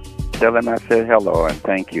 Tell him I said hello and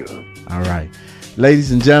thank you. All right,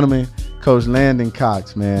 ladies and gentlemen, Coach Landon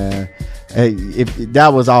Cox, man. Hey, that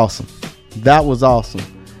was awesome.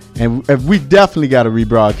 And we definitely got to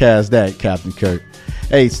rebroadcast that, Captain Kirk.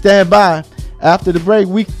 Hey, stand by. After the break,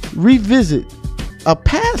 we revisit a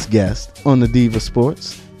past guest on the Diva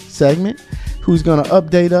Sports segment who's going to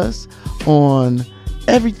update us on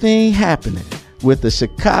everything happening with the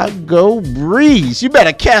Chicago Breeze. You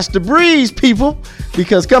better catch the breeze, people,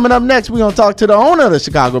 because coming up next, we're going to talk to the owner of the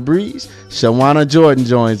Chicago Breeze. Shawana Jordan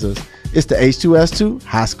joins us. It's the H2S2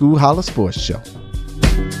 High School Holla Sports Show.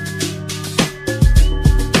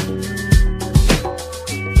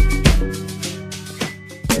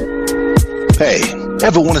 Hey,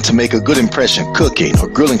 ever wanted to make a good impression cooking or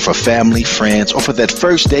grilling for family, friends, or for that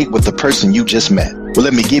first date with the person you just met? Well,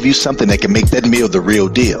 let me give you something that can make that meal the real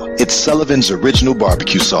deal. It's Sullivan's Original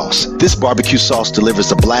Barbecue Sauce. This barbecue sauce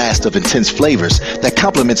delivers a blast of intense flavors that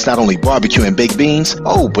complements not only barbecue and baked beans,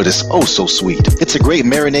 but it's oh so sweet. It's a great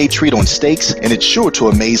marinade treat on steaks, and it's sure to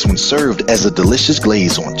amaze when served as a delicious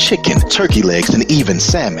glaze on chicken, turkey legs, and even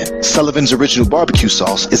salmon. Sullivan's Original Barbecue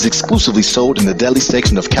Sauce is exclusively sold in the deli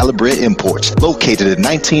section of Calabria Imports, located at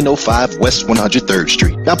 1905 West 103rd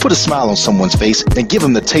Street. Now put a smile on someone's face and give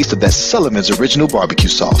them the taste of that Sullivan's Original Barbecue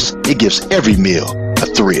Sauce. It gives every meal a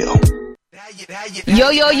thrill.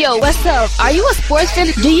 Yo, what's up? Are you a sports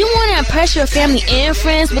fan? Do you want to impress your family and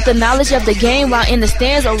friends with the knowledge of the game while in the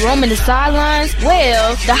stands or roaming the sidelines?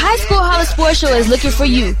 Well, the High School Holla Sports Show is looking for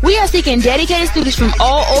you. We are seeking dedicated students from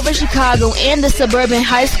all over Chicago and the suburban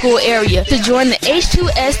high school area to join the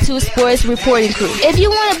H2S2 Sports Reporting Crew. If you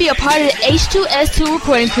want to be a part of the H2S2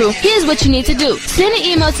 Reporting Crew, here's what you need to do. Send an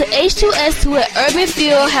email to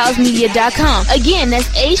h2s2@urbanfieldhousemedia.com. Again, that's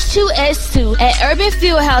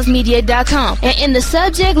h2s2@urbanfieldhousemedia.com. And in the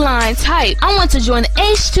subject line, type, I want to join the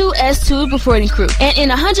H2S2 reporting crew. And in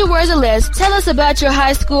 100 words or less, tell us about your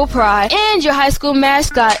high school pride and your high school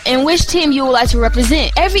mascot and which team you would like to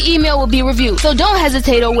represent. Every email will be reviewed, so don't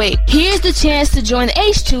hesitate or wait. Here's the chance to join the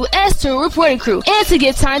H2S2 reporting crew and to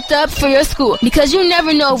get turned up for your school, because you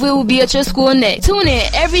never know if we will be at your school next. Tune in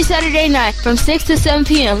every Saturday night from 6 to 7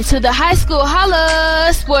 p.m. to the High School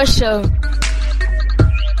Holla Sports Show.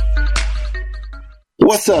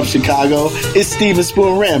 What's up, Chicago? It's Steven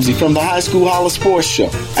Spoon Ramsey from the High School Holla Sports Show.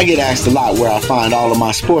 I get asked a lot where I find all of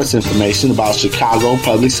my sports information about Chicago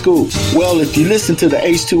public schools. Well, if you listen to the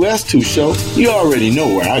H2S2 Show, you already know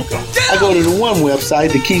where I go. I go to the one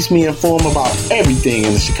website that keeps me informed about everything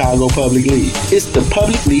in the Chicago Public League. It's the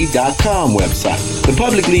publicleague.com website. The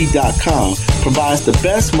publicleague.com provides the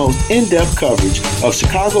best, most in-depth coverage of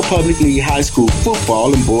Chicago Public League high school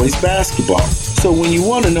football and boys basketball. So when you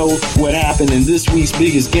want to know what happened in this week's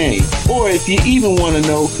biggest game, or if you even want to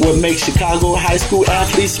know what makes Chicago high school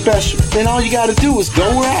athletes special, then all you got to do is go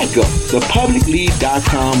where I go, the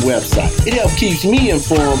publicleague.com website. It helps keeps me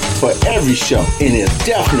informed for every show, and it'll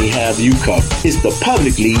definitely have you covered. It's the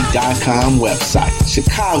publicleague.com website,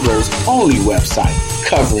 Chicago's only website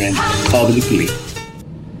covering public league.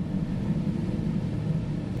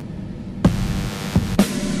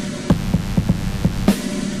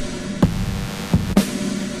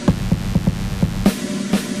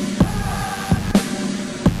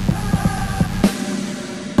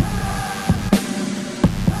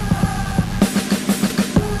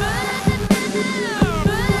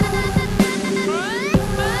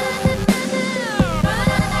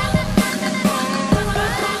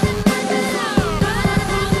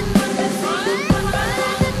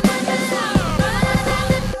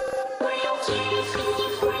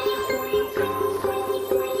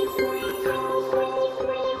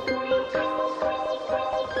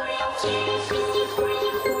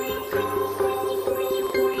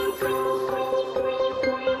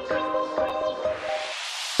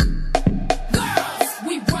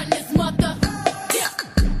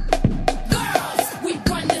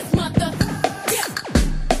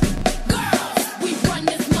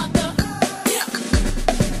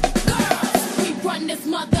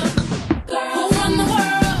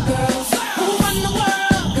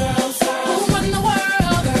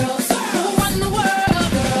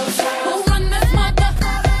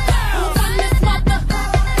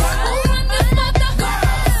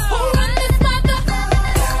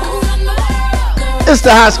 It's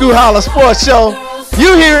the High School Holla Sports Show.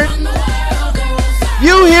 You hear it.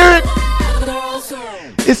 You hear it.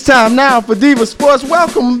 It's time now for Diva Sports.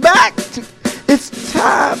 Welcome back. It's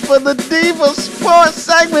time for the Diva Sports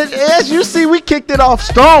segment. As you see, we kicked it off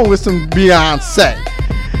strong with some Beyonce.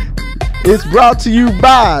 It's brought to you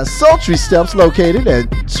by Sultry Steps, located at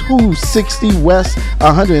 260 West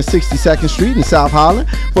 162nd Street in South Holland,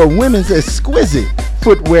 for women's exquisite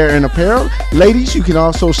footwear and apparel. Ladies, you can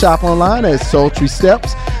also shop online at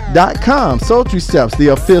sultrysteps.com. Sultry Steps, the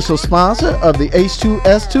official sponsor of the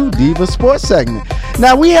H2S2 Diva Sports segment.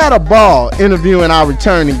 Now, we had a ball interviewing our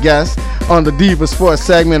returning guest on the Diva Sports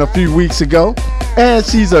segment a few weeks ago, and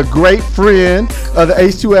she's a great friend of the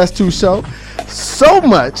H2S2 Show. So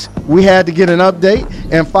much we had to get an update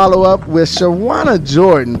and follow up with Shawana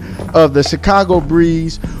Jordan of the Chicago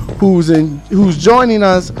Breeze, who's joining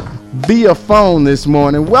us via phone this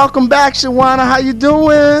morning. Welcome back, Shawana. How you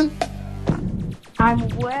doing? I'm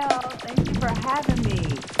well. Thank you for having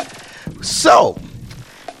me. So,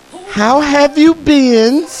 how have you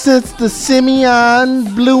been since the Simeon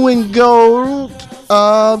Blue and Gold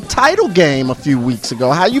title game a few weeks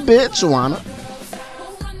ago. How you been, Shawana?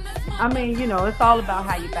 I mean, it's all about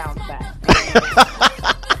how you bounce back.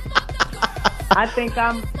 I think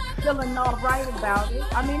I'm feeling all right about it.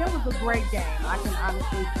 I mean, it was a great game. I can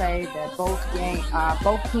honestly say that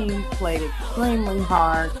both teams played extremely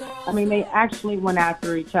hard. I mean, they actually went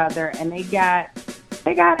after each other, and they got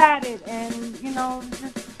at it. And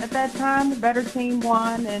just at that time, the better team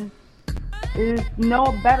won, and there's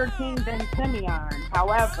no better team than Simeon.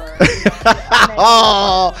 However,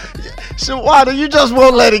 oh, Shawana, you just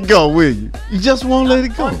won't let it go, will you? You just won't let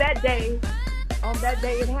it go. On that day,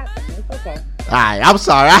 it happened. It's okay. All right, I'm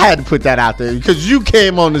sorry. I had to put that out there because you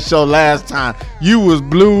came on the show last time. You was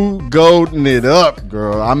blue golding it up,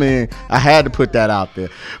 girl. I mean, I had to put that out there.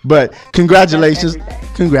 But congratulations.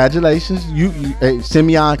 You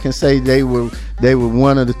Simeon can say they were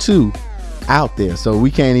one of the two out there, so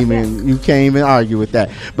you can't even argue with that.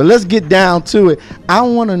 But let's get down to it. I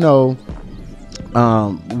want to know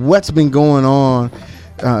what's been going on.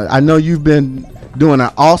 I know you've been doing an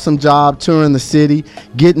awesome job touring the city,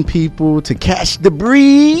 getting people to catch the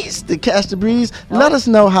breeze. Let us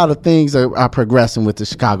know how the things are progressing with the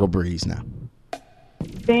Chicago Breeze now.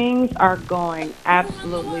 Things are going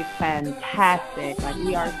absolutely fantastic. Like,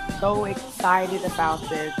 we are so excited about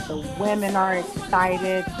this. The women are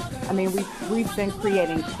excited. I mean, we've been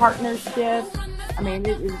creating partnerships. I mean,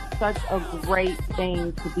 it is such a great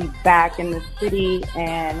thing to be back in the city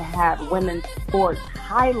and have women's sports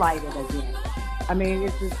highlighted again. I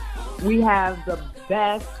mean, we have the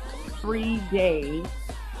best 3-day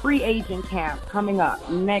free agent camp coming up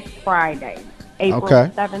next Friday, April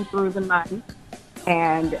 7th through the 9th.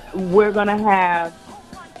 And we're going to have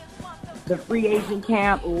the free agent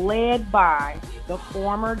camp led by the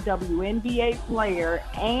former WNBA player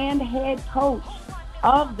and head coach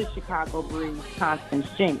of the Chicago Breeze, Constance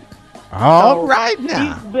Jinks. All right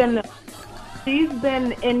now. She's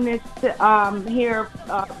been in this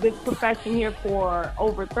this profession here for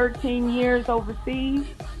over 13 years overseas.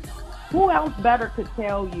 Who else better could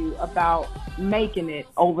tell you about making it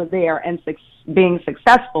over there and being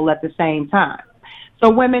successful at the same time? So,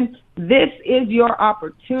 women, this is your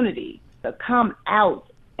opportunity to come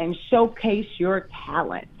out and showcase your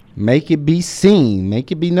talent. Make it be seen.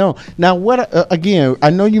 Make it be known. Now, again, I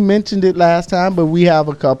know you mentioned it last time, but we have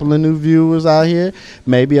a couple of new viewers out here,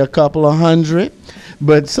 maybe a couple of hundred.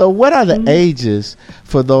 But so what are the ages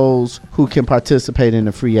for those who can participate in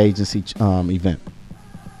the free agency event?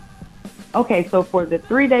 Okay, so for the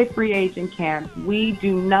 3-day free agent camp, we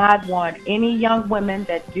do not want any young women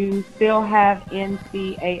that do still have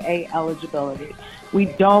NCAA eligibility. We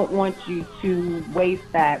don't want you to waste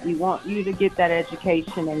that. We want you to get that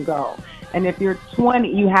education and go. And if you're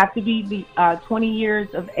 20, you have to be 20 years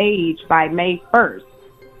of age by May 1st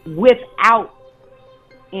without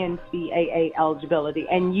NCAA eligibility,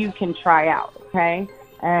 and you can try out, okay?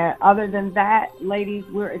 Other than that, ladies,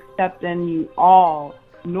 we're accepting you all.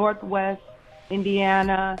 Northwest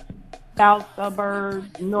Indiana, South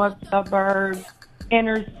Suburbs, North Suburbs,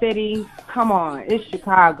 Inner City. Come on, it's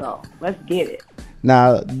Chicago. Let's get it.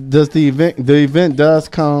 Now, does the event does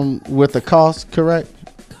come with a cost, correct?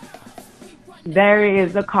 There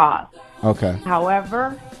is a cost. Okay.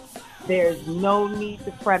 However, there's no need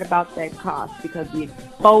to fret about that cost because the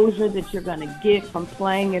exposure that you're going to get from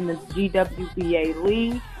playing in the GWBA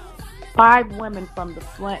league. 5 women from the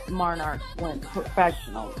Flint Monarchs went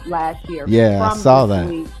professional last year. Yeah, I saw that.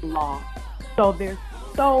 So there's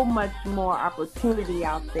so much more opportunity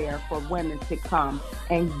out there for women to come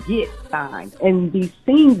and get signed and be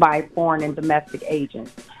seen by foreign and domestic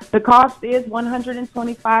agents. The cost is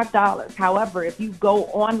 $125. However, if you go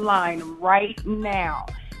online right now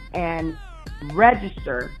and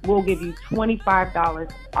register, we'll give you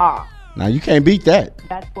 $25 off. Now, you can't beat that.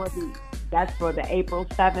 That's for the April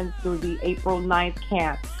 7th through the April 9th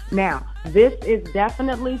camp. Now, this is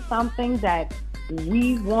definitely something that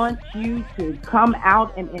we want you to come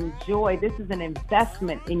out and enjoy. This is an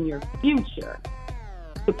investment in your future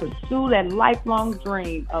to pursue that lifelong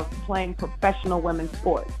dream of playing professional women's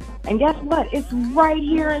sports. And guess what? It's right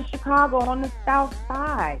here in Chicago on the south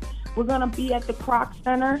side. We're going to be at the Kroc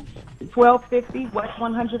Center, 1250 West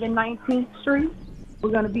 119th Street.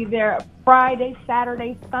 We're going to be there Friday,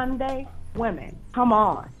 Saturday, Sunday. Women, come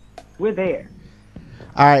on. We're there.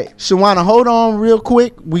 All right, Shawana, hold on real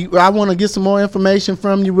quick. I want to get some more information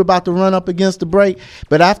from you. We're about to run up against the break.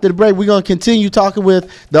 But after the break, we're going to continue talking with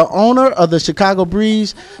the owner of the Chicago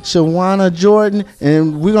Breeze, Shawana Jordan.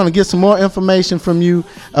 And we're going to get some more information from you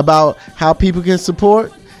about how people can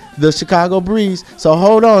support the Chicago Breeze. So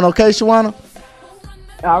hold on, okay, Shawana?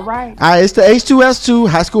 All right. All right, it's the H2S2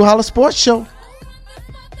 High School Holla Sports Show.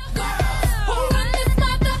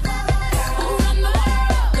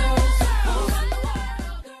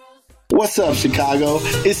 What's up, Chicago?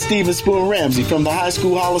 It's Steven Spoon Ramsey from the High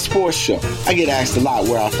School Holla Sports Show. I get asked a lot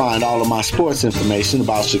where I find all of my sports information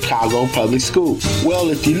about Chicago public schools.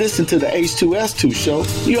 Well, if you listen to the H2S2 Show,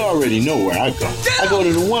 you already know where I go. I go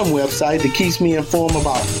to the one website that keeps me informed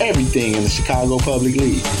about everything in the Chicago Public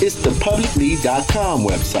League. It's the publicleague.com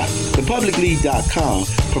website. The publicleague.com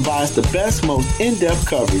provides the best, most in-depth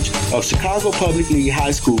coverage of Chicago Public League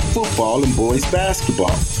high school football and boys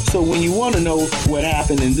basketball. So when you want to know what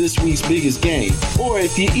happened in this week's biggest game, or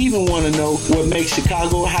if you even want to know what makes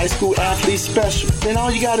Chicago high school athletes special, then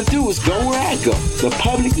all you got to do is go where I go, the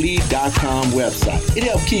publicleague.com website. It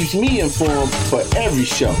helps keeps me informed for every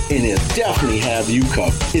show, and it'll definitely have you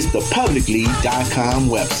covered. It's the publicleague.com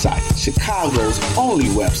website, Chicago's only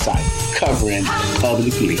website covering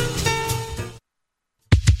public league.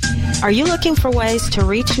 Are you looking for ways to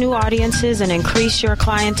reach new audiences and increase your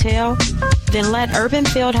clientele? Then let Urban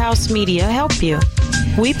Fieldhouse Media help you.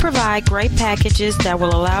 We provide great packages that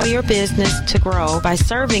will allow your business to grow by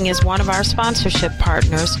serving as one of our sponsorship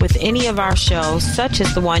partners with any of our shows, such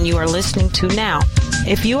as the one you are listening to now.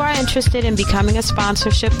 If you are interested in becoming a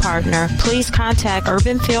sponsorship partner, please contact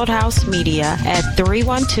Urban Fieldhouse Media at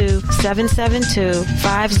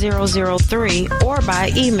 312-772-5003 or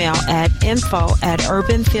by email at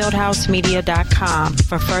info@urbanfieldhousemedia.com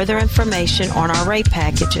for further information on our rate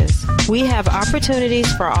packages. We have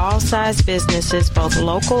opportunities for all size businesses, both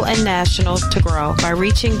local and national, to grow by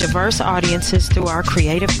reaching diverse audiences through our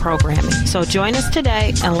creative programming. So join us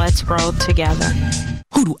today and let's grow together.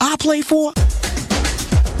 Who do I play for?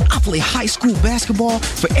 I play high school basketball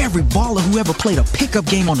for every baller who ever played a pickup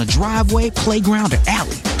game on a driveway, playground, or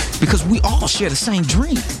alley, because we all share the same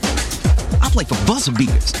dream. I play for buzzer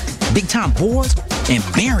beaters, big-time boards, and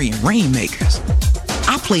burying rainmakers.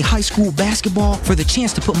 I play high school basketball for the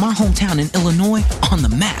chance to put my hometown in Illinois on the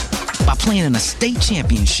map by playing in a state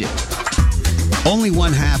championship. Only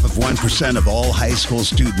 0.5% of all high school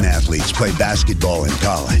student athletes play basketball in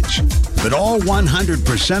college, but all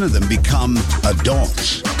 100% of them become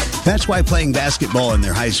adults. That's why playing basketball in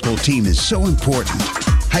their high school team is so important.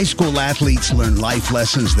 High school athletes learn life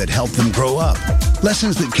lessons that help them grow up.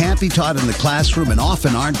 Lessons that can't be taught in the classroom and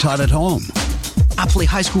often aren't taught at home. I play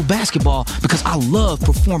high school basketball because I love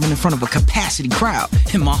performing in front of a capacity crowd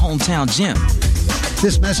in my hometown gym.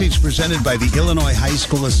 This message presented by the Illinois High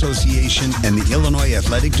School Association and the Illinois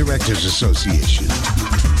Athletic Directors Association.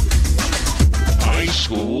 High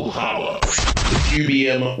School Holla.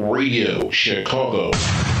 UBM Radio, Chicago.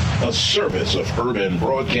 A service of Urban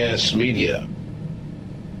Broadcast Media.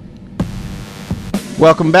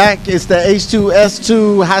 Welcome back. It's the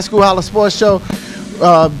H2S2 High School Holla Sports Show.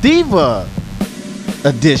 Diva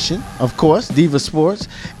edition, of course, Diva Sports.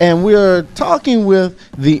 And we're talking with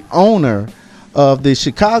the owner of the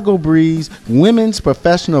Chicago Breeze women's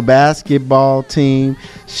professional basketball team.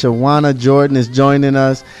 Shawana Jordan is joining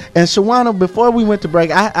us. And Shawana, before we went to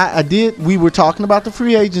break, we were talking about the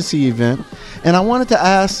free agency event, and I wanted to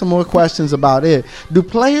ask some more questions about it. Do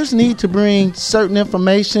players need to bring certain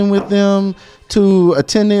information with them to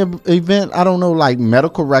attend the event? I don't know, like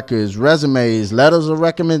medical records, resumes, letters of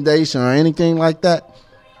recommendation, or anything like that?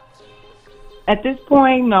 At this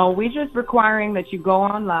point, no. We're just requiring that you go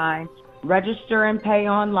online, register and pay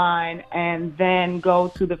online, and then go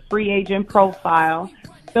to the free agent profile,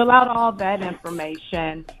 fill out all that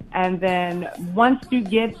information, and then once you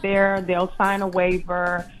get there, they'll sign a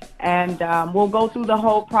waiver, and we'll go through the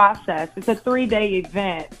whole process. It's a 3-day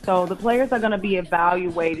event, so the players are going to be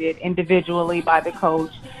evaluated individually by the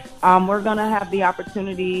coach. We're going to have the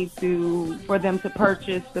opportunity for them to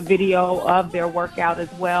purchase the video of their workout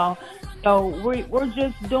as well. So we're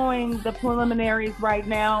just doing the preliminaries right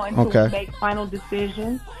now until we make final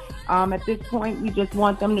decisions. At this point, we just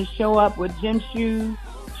want them to show up with gym shoes,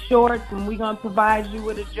 shorts, and we're going to provide you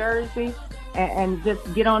with a jersey and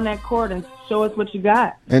just get on that court and show us what you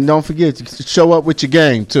got. And don't forget to show up with your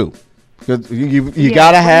game, too. Because you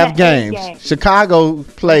got to have games. Chicago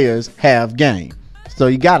players have game. So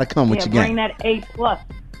you got to come with your game. Bring that A-plus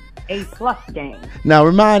game. Now,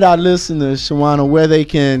 remind our listeners, Shawana, where they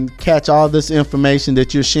can catch all this information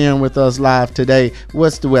that you're sharing with us live today.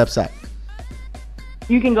 What's the website?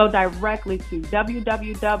 You can go directly to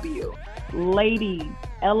www.ladies,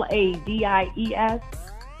 LADIES,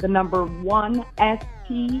 the number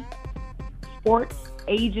 1ST,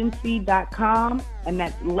 sportsagency.com, and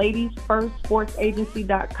that's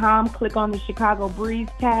ladiesfirstsportsagency.com. Click on the Chicago Breeze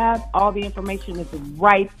tab. All the information is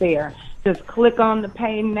right there. Just click on the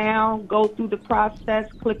pay now, go through the process,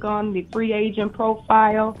 click on the free agent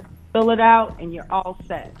profile, fill it out, and you're all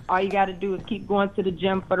set. All you got to do is keep going to the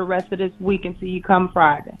gym for the rest of this week until you come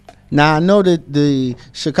Friday. Now, I know that the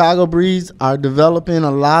Chicago Breeze are developing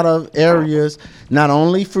a lot of areas, not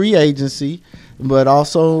only free agency, but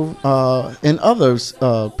also in other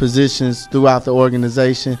positions throughout the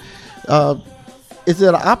organization. Is it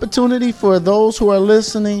an opportunity for those who are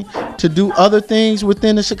listening to do other things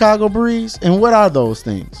within the Chicago Breeze? And what are those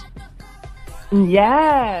things?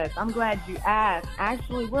 Yes, I'm glad you asked.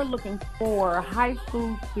 Actually, we're looking for high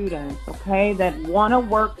school students, okay, that want to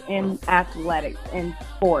work in athletics and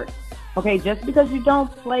sports. Okay, just because you don't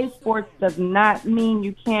play sports does not mean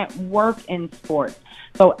you can't work in sports.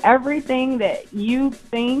 So everything that you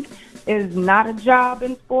think is not a job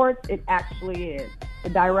in sports, it actually is. The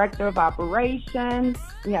director of operations,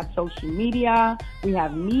 we have social media, we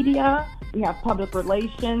have public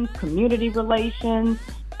relations, community relations,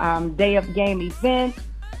 day of game events.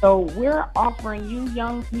 So we're offering you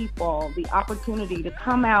young people the opportunity to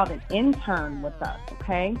come out and intern with us,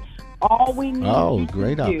 okay? All we need you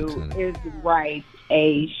to do is write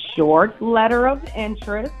a short letter of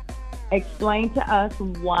interest, explain to us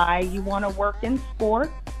why you want to work in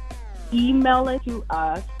sports, email it to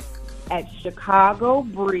us at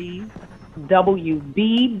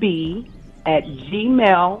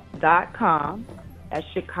chicagobreezewbb@gmail.com. That's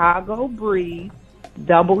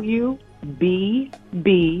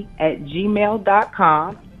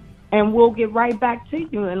chicagobreezewbb@gmail.com. And we'll get right back to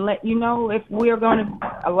you and let you know if we're going to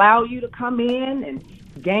allow you to come in and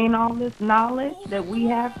gain all this knowledge that we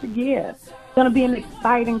have to give. It's going to be an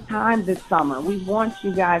exciting time this summer. We want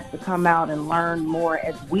you guys to come out and learn more.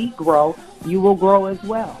 As we grow, you will grow as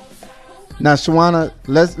well. Now, Shawana,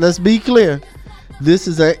 let's be clear. This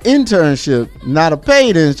is an internship, not a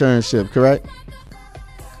paid internship, correct?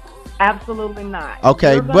 Absolutely not.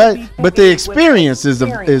 Okay, but the experience is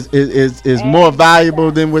more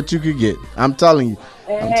valuable than what you could get. I'm telling you.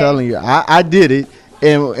 I did it,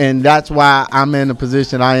 and that's why I'm in the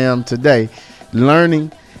position I am today.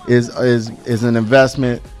 Learning is an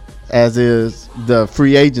investment, as is the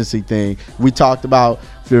free agency thing. We talked about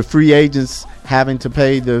the free agents having to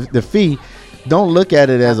pay the fee. Don't look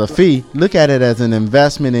at it as a fee. Look at it as an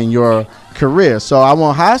investment in your career. So I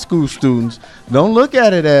want high school students, don't look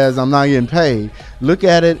at it as I'm not getting paid. Look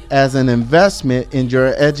at it as an investment in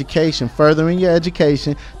your education, furthering your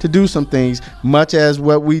education to do some things, much as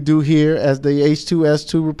what we do here as the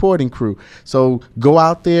H2S2 reporting crew. So go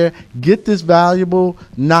out there, get this valuable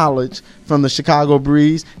knowledge from the Chicago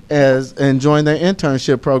Breeze and join their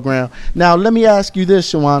internship program. Now, let me ask you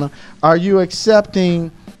this, Shawana. Are you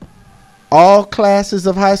accepting all classes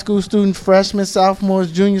of high school students, freshmen, sophomores,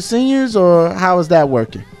 juniors, seniors, or how is that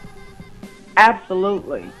working?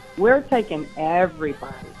 Absolutely. We're taking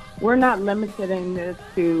everybody. We're not limiting this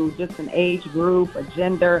to just an age group, a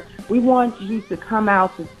gender. We want you to come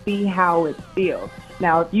out to see how it feels.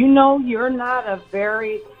 Now, if you know you're not a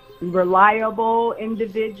very reliable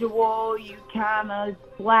individual, you kind of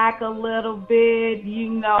slack a little bit,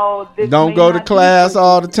 this don't go to class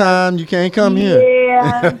all the time, you can't come here.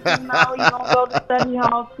 Yeah, you don't go to study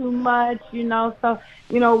hall too much, so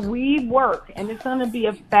we work, and it's going to be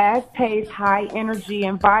a fast-paced, high-energy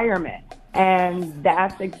environment, and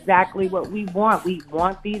that's exactly what we want. We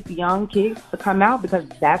want these young kids to come out because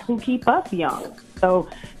that's who keep us young. So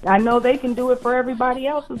I know they can do it for everybody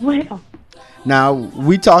else as well. Now,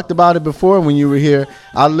 we talked about it before when you were here.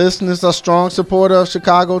 Our listeners are strong supporter of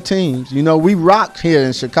Chicago teams. We rock here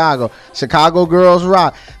in Chicago. Chicago girls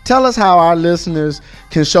rock. Tell us how our listeners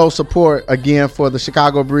can show support again for the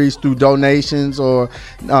Chicago Breeze through donations or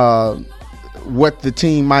what the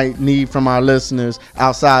team might need from our listeners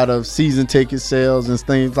outside of season ticket sales and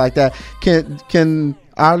things like that. Can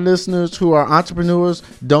our listeners who are entrepreneurs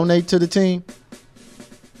donate to the team?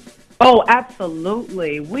 Oh,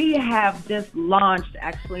 absolutely. We have just launched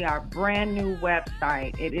actually our brand new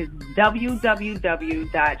website. It is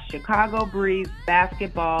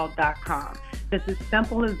www.chicagobreezebasketball.com. It's as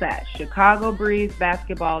simple as that,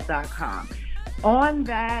 chicagobreezebasketball.com. On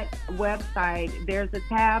that website, there's a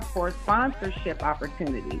tab for sponsorship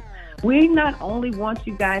opportunities. We not only want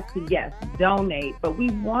you guys to, yes, donate, but we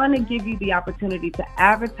want to give you the opportunity to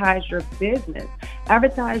advertise your business,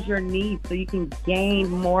 advertise your needs so you can gain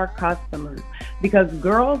more customers, because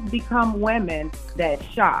girls become women that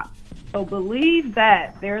shop. So believe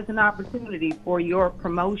that there's an opportunity for your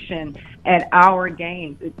promotion at our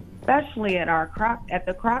games, especially at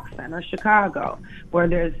the Croc Center, Chicago, where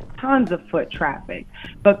there's tons of foot traffic.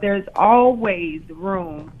 But there's always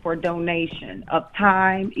room for donation of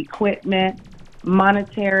time, equipment,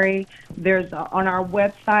 monetary. There's on our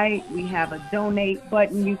website, we have a donate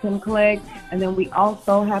button you can click, and then we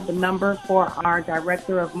also have the number for our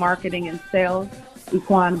Director of Marketing and Sales,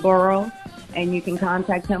 Equan Burrows. and you can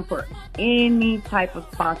contact him for any type of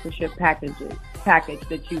sponsorship package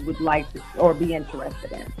that you would like to or be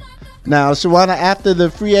interested in. Now, Shawana, after the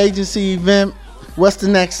free agency event, what's the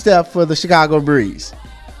next step for the Chicago Breeze?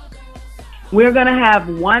 We're going to have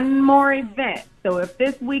one more event. So if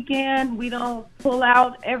this weekend we don't pull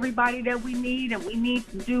out everybody that we need and we need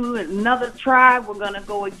to do another try, we're going to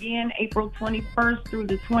go again April 21st through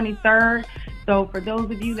the 23rd. So for those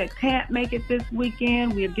of you that can't make it this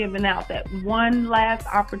weekend, we're giving out that one last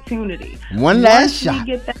opportunity. One last shot. We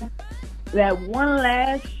get that one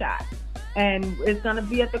last shot. And it's going to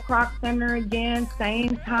be at the Kroc Center again,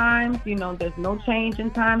 same times. You know, there's no change in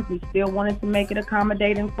times. We still wanted to make it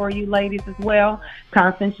accommodating for you ladies as well.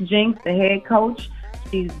 Constance Jinks, the head coach,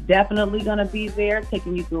 she's definitely going to be there,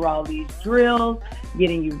 taking you through all these drills,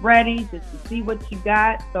 getting you ready just to see what you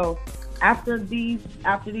got. So after these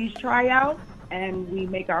tryouts, and we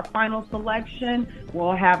make our final selection,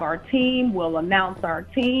 we'll have our team, we'll announce our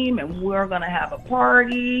team, and we're going to have a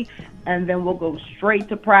party, and then we'll go straight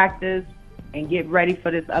to practice and get ready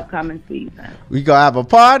for this upcoming season. We gonna have a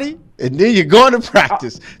party, and then you're going to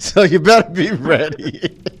practice, so you better be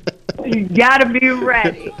ready. You gotta be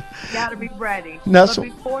ready. Now, but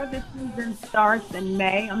before the season starts in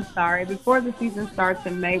May,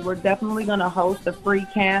 we're definitely gonna host a free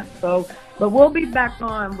camp. But we'll be back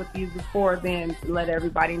on with you before then to let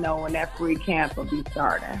everybody know when that free camp will be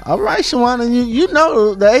starting. All right, Shawana, you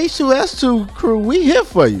know the H2S2 crew, we here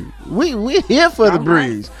for you. We here for the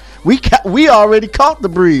Breeze. We already caught the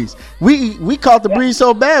Breeze. We caught the Breeze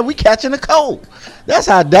so bad we catching a cold. That's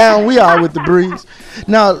how down we are with the Breeze.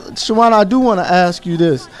 Now, Shawana, I do want to ask you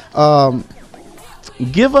this.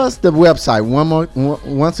 Give us the website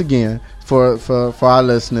once again for our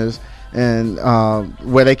listeners, and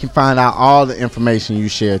where they can find out all the information you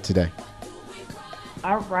shared today.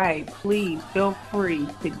 All right, please feel free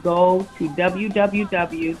to go to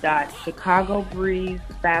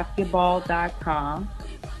www.chicagobreezebasketball.com.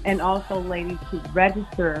 And also, ladies, to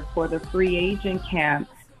register for the free agent camp,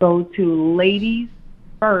 go to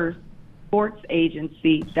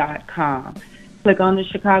ladiesfirstsportsagency.com. Click on the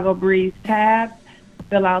Chicago Breeze tab,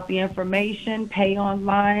 fill out the information, pay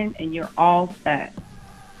online, and you're all set.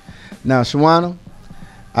 Now, Shawana,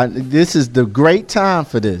 this is the great time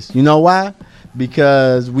for this. You know why?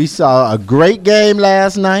 Because we saw a great game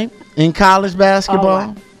last night in college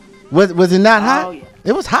basketball. Was it not hot? Oh, yeah.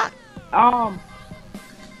 It was hot.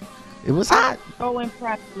 It was hot. I was so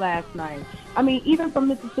impressed last night. I mean, even for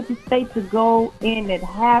Mississippi State to go in at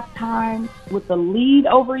halftime with the lead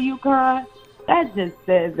over UConn, that just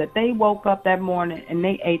says that they woke up that morning and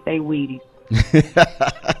they ate their Wheaties.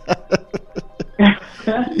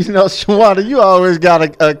 You know, Shawana, you always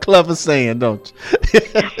got a clever saying, don't you?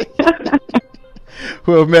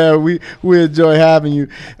 Well, man, we enjoy having you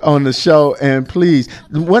on the show. And please,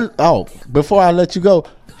 before I let you go,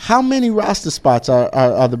 how many roster spots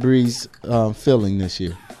are the Breeze filling this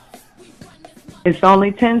year? It's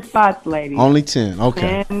only 10 spots, ladies. Only 10.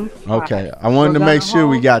 Okay. 10 spots. Okay. I wanted to make sure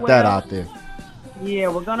we got that out there. Yeah,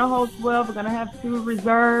 we're going to hold 12. We're going to have 2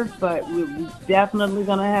 reserves, but we're definitely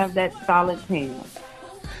going to have that solid 10.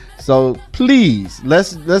 So please,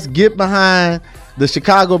 let's get behind the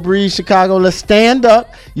Chicago Breeze. Chicago, let's stand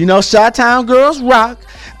up. You know, Chi-Town girls rock.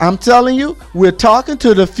 I'm telling you, we're talking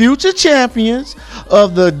to the future champions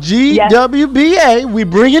of the GWBA. Yes. We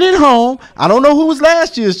bringing it home. I don't know who was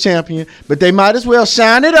last year's champion, but they might as well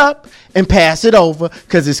shine it up and pass it over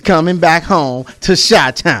because it's coming back home to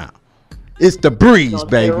Chi-Town. It's the Breeze,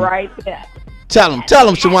 baby. Right there. Tell them,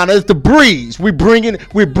 Shawana, it's the Breeze. We're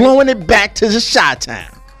blowing it back to the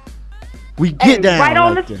Chi-Town. We get down right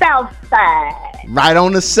on the south side. Right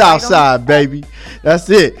on the south side, baby. That's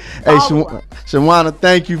it. Hey, Shawana,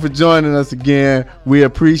 thank you for joining us again. We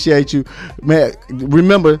appreciate you, man.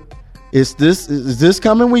 Remember, it's this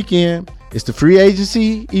coming weekend. It's the free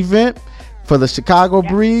agency event for the Chicago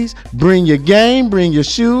Breeze. Bring your game, bring your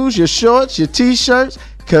shoes, your shorts, your T-shirts.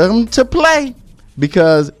 Come to play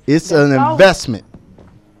because it's an investment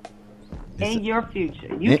in your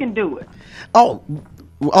future. You can do it. Oh.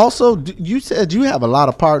 Also, you said you have a lot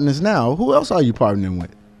of partners now. Who else are you partnering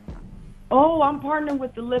with? Oh, I'm partnering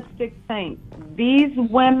with the Lipstick Saints. These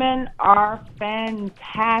women are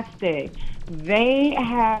fantastic. They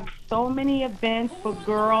have so many events for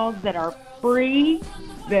girls that are free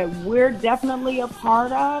that we're definitely a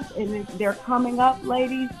part of, and they're coming up,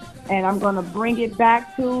 ladies. And I'm going to bring it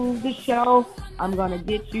back to the show. I'm going to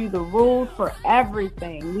get you the rules for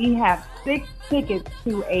everything. We have 6 tickets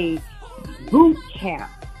to a boot camp,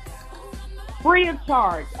 free of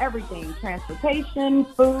charge, everything, transportation,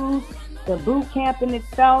 food, the boot camp in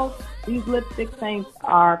itself, these Lipstick Saints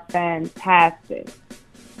are fantastic.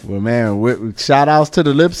 Well, man, shout outs to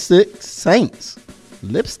the Lipstick Saints.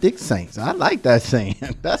 Lipstick Saints. I like that saying.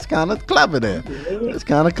 That's kind of clever there. That's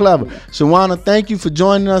kind of clever. Shawana, thank you for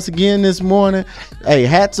joining us again this morning. Hey,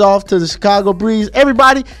 hats off to the Chicago Breeze.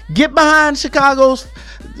 Everybody, get behind Chicago's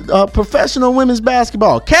professional women's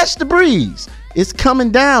basketball. Catch the breeze. It's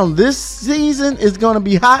coming down. This season is going to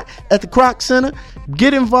be hot at the Kroc Center.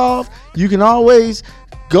 Get involved. You can always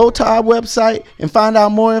go to our website and find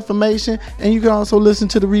out more information, and you can also listen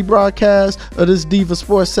to the rebroadcast of this Diva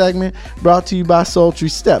Sports segment brought to you by Sultry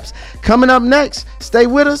Steps. Coming up next, stay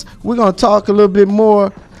with us. We're going to talk a little bit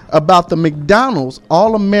more about the McDonald's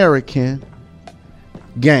All-American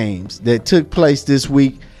games that took place this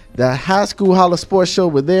week. The High School Holler Sports Show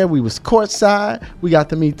were there. We was courtside. We got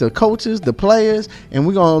to meet the coaches, the players, and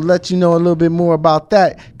we're going to let you know a little bit more about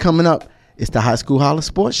that coming up. It's the High School Holler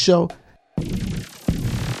Sports Show.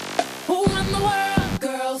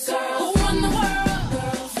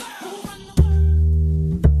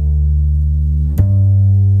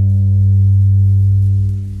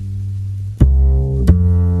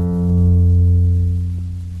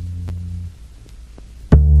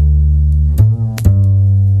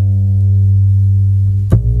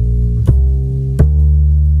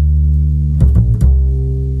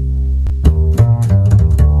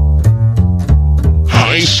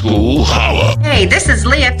 School Holla. Hey, this is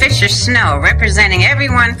Leah Fisher Snow representing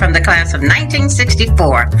everyone from the class of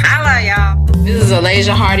 1964. Holla, y'all. This is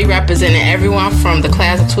Alasia Hardy representing everyone from the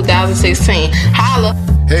class of 2016. Holla.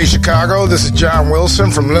 Hey, Chicago, this is John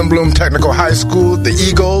Wilson from Lindblom Technical High School, the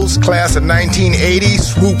Eagles, class of 1980,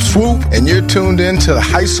 swoop, swoop, and you're tuned in to the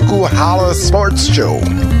High School Holla Sports Show.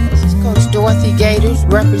 This is Coach Dorothy Gators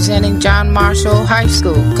representing John Marshall High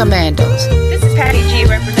School, Commandos. This is Patty G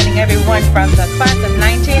representing everyone from the class of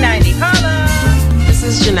 1990. Holla! This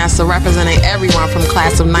is Janessa representing everyone from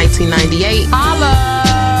class of 1998. Holla!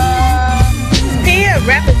 Pia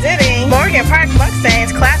representing Morgan Park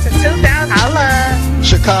Mustangs, class of 2000. Holla!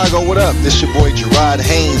 Chicago, what up? This your boy Gerard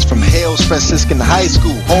Haynes from Hales Franciscan High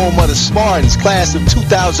School, home of the Spartans, class of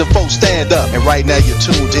 2004. Stand up. And right now you're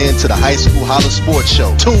tuned in to the High School Holla Sports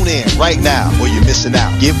Show. Tune in right now or you're missing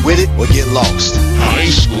out. Get with it or get lost. High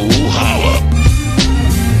School Holla.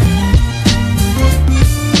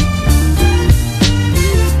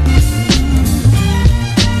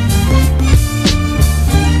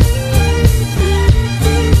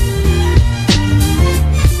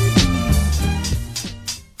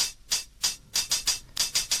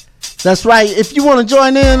 That's right. If you want to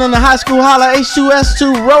join in on the High School Holla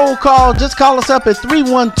H2S2 roll call, just call us up at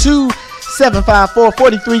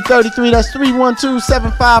 312-754-4333. That's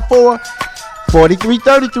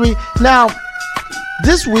 312-754-4333. Now,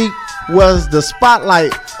 this week was the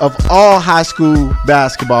spotlight of all high school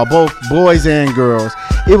basketball, both boys and girls.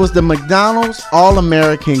 It was the McDonald's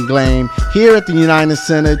All-American game here at the United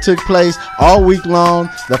Center. It took place all week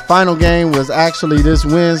long. The final game was actually this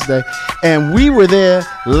Wednesday, and we were there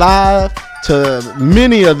live to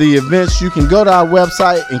many of the events. You can go to our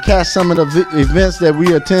website and catch some of the events that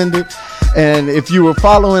we attended. And if you were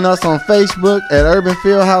following us on Facebook at Urban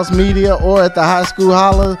Fieldhouse Media or at the High School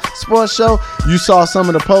Holla Sports Show, you saw some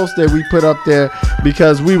of the posts that we put up there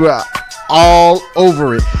because we were all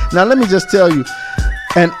over it. Now, let me just tell you,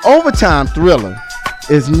 an overtime thriller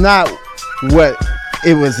is not what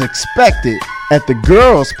it was expected at the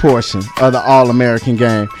girls' portion of the All-American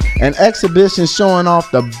game. An exhibition showing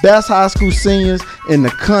off the best high school seniors in the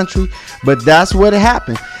country, but that's what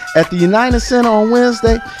happened. At the United Center on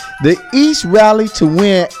Wednesday, the East rallied to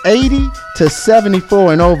win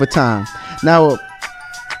 80-74 in overtime. Now,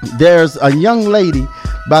 there's a young lady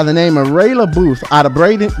by the name of Rayla Booth out of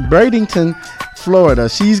Bradenton, Florida.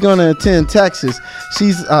 She's going to attend Texas.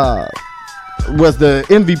 She's was the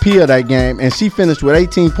MVP of that game, and she finished with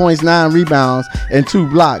 18 points, 9 rebounds, and 2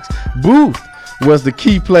 blocks. Booth was the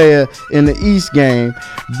key player in the East game,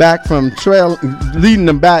 leading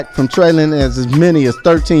them back from trailing as many as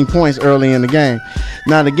 13 points early in the game.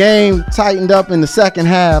 Now, the game tightened up in the second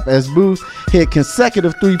half as Booth hit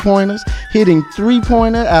consecutive three-pointers, hitting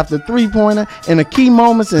three-pointer after three-pointer in the key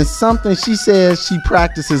moments, and something she says she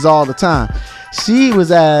practices all the time. She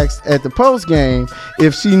was asked at the post game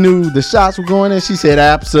if she knew the shots were going in. She said,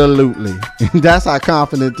 absolutely. That's how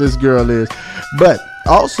confident this girl is. But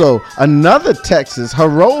also, another Texas, her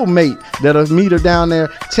role mate that'll meet her down there,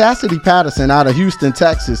 Chastity Patterson out of Houston,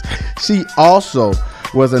 Texas. She also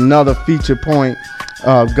was another feature point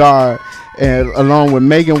guard, and along with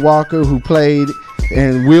Megan Walker, who played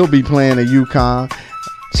and will be playing at UConn.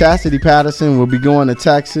 Chastity Patterson will be going to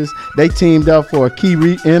Texas. They teamed up for a key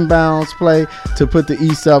inbounds play to put the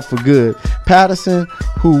East up for good. Patterson,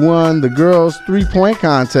 who won the girls' three-point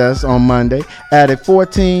contest on Monday, added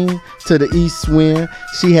 14 to the East win.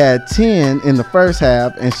 She had 10 in the first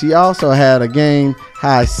half, and she also had a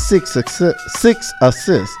game-high 6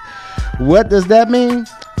 assists. What does that mean?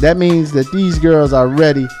 That means that these girls are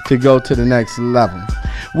ready to go to the next level.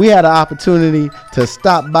 We had an opportunity to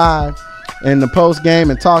stop by in the post game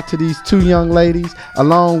and talk to these two young ladies,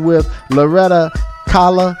 along with Loretta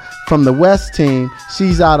Kala from the West team.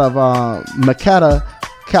 She's out of Maquetta,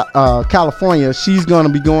 California. She's going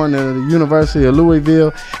to be going to the University of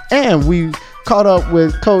Louisville. And we caught up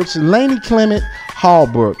with Coach Lainey Clement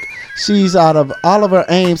Hallbrook. She's out of Oliver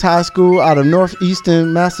Ames High School out of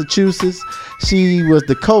northeastern Massachusetts. She was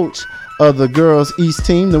the coach of the girls' East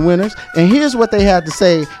team, the winners. And here's what they had to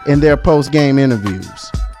say in their post-game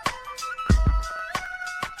interviews.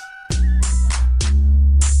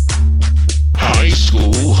 High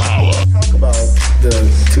School Holla. Talk about the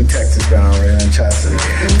two Texas down there in Chastity.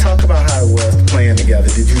 Talk about how it was playing together.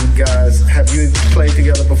 Have you played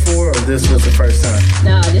together before, or this was the first time?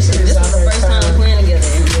 No, this was the first time playing together.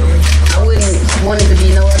 I wouldn't want it to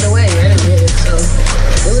be no other way. So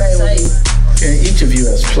it was exciting. And each of you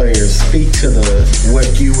as players, speak to what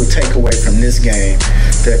you would take away from this game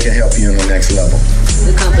that can help you in the next level.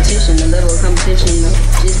 The competition, the level of competition,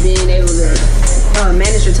 just being able to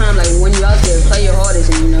manage your time. Like when you're out there, play your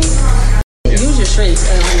hardest and, use your strengths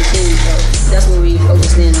on the team. So that's what we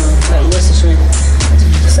focused in on. Like, what's the strength?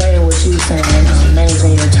 Saying what you saying,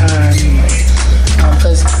 managing your time.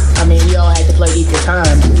 Because, we all had to play equal time.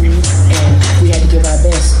 And we had to give our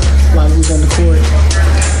best while we was on the court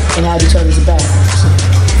and have each other's back.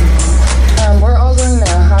 We're all going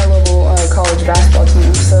to high-level college basketball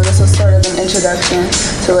team, so this is sort of an introduction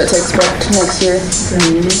to what to expect next year.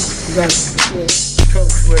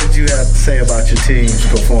 Coach, what did you have to say about your team's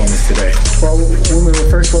performance today? Well, when we were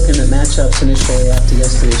first looking at matchups initially after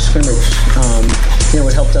yesterday's scrimmage,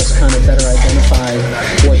 it helped us kind of better identify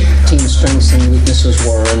what team strengths and weaknesses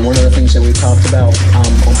were. And one of the things that we talked about on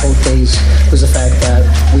both days was the fact that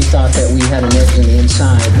we thought that we had an edge on the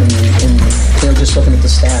inside. And just looking at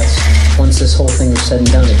the stats, once this whole thing was said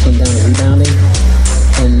and done, it came down to rebounding.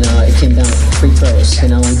 And it came down to free throws. We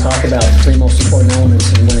talk about the three most important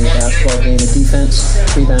elements in winning a basketball game of defense,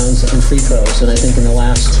 rebounds, and free throws. And I think in the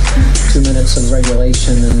last 2 minutes of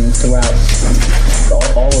regulation and throughout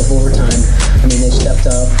all of overtime, they stepped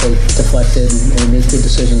up, they deflected, and made good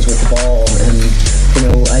decisions with the ball. And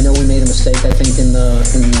I know we made a mistake. I think in the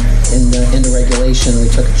end of regulation, we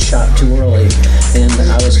took a shot too early, and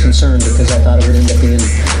I was concerned because I thought it would end up being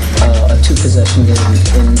a two-possession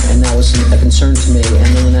game, and that was a concern to me. And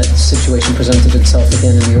then when that situation presented itself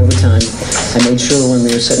again in the overtime, I made sure when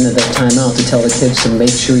we were sitting at that timeout to tell the kids to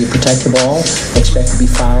make sure you protect the ball, expect to be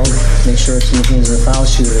fouled, make sure it's in the hands of the foul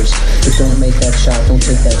shooters, but don't make that shot, don't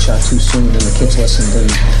take that shot too soon. And the kids listened,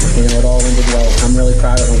 and it all ended well. I'm really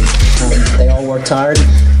proud of them. They all worked hard.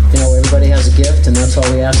 Everybody has a gift, and that's all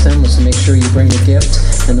we asked them was to make sure you bring the gift.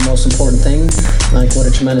 And the most important thing, what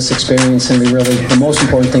a tremendous experience, and the most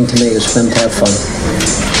important thing to me is for them to have fun.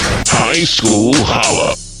 High School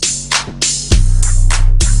Holla.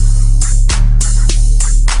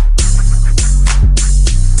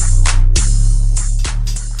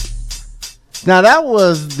 Now that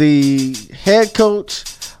was the head coach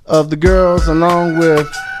of the girls, along with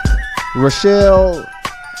Rochelle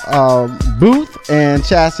Booth and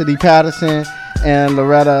Chastity Patterson and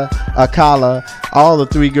Loretta Akala, all the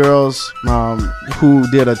three girls who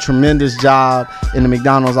did a tremendous job in the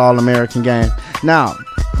McDonald's All-American game. Now,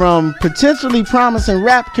 from potentially promising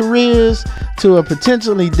rap careers to a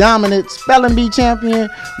potentially dominant spelling bee champion,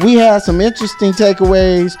 we had some interesting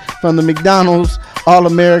takeaways from the McDonald's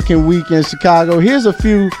All-American Week in Chicago. Here's a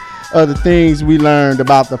few of the things we learned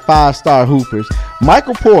about the five-star hoopers.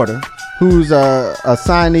 Michael Porter, who's a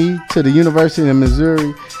signee to the University of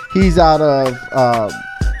Missouri. He's out of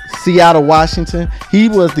Seattle, Washington. He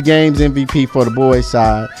was the game's MVP for the boys'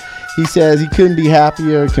 side. He says he couldn't be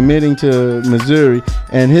happier committing to Missouri,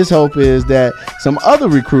 and his hope is that some other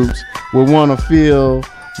recruits will want to feel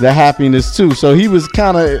the happiness too. So he was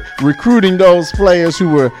kind of recruiting those players who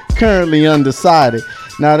were currently undecided.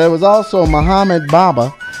 Now, there was also Muhammad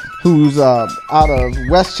Baba, who's out of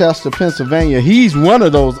Westchester, Pennsylvania. He's one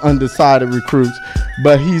of those undecided recruits,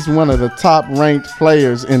 but he's one of the top-ranked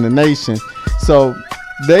players in the nation. So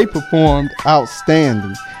they performed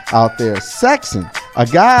outstanding out there. Sexton, a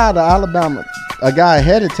guy out of Alabama, a guy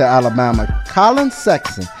headed to Alabama, Colin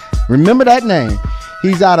Sexton. Remember that name.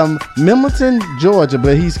 He's out of Milton, Georgia,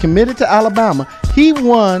 but he's committed to Alabama. He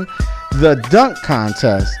won the dunk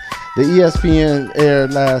contest the ESPN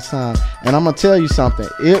aired last time. And I'm going to tell you something.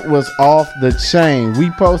 It was off the chain. We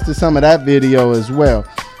posted some of that video as well.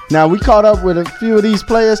 Now, we caught up with a few of these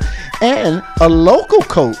players and a local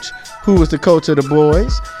coach who was the coach of the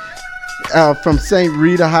boys from St.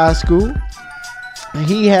 Rita High School.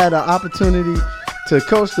 He had an opportunity to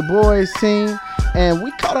coach the boys team, and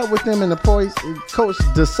we caught up with them in the post. Coach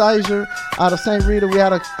DeSizer out of St. Rita, we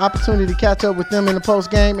had an opportunity to catch up with them in the post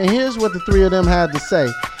game, and here's what the three of them had to say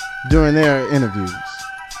during their interviews.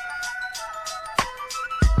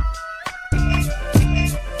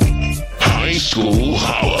 High School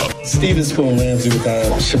Holla. Steven Spoon Ramsey with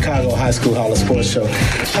the Chicago High School Holla Sports Show.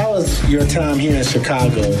 How was your time here in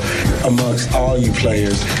Chicago amongst all you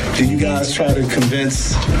players? Do you guys try to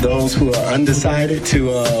convince those who are undecided to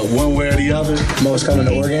one way or the other? Mo's coming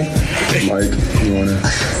to Oregon? Mike, you want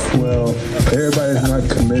to? Well, everybody's not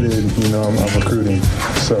committed. You know, I'm recruiting.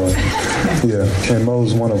 So, yeah, and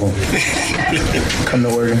Mo's one of them. Come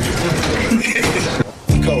to Oregon.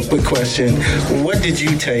 Coach, quick question. What did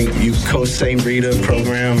you take? You coached St. Rita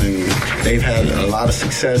program, and they've had a lot of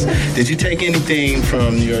success. Did you take anything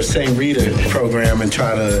from your St. Rita program and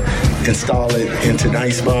try to install it into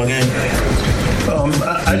nice ball game?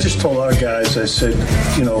 I just told our guys, I said,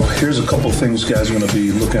 you know, here's a couple things guys are going to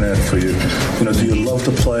be looking at for you. You know, do you love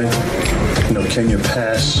to play? You know, can you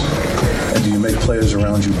pass? And do you make players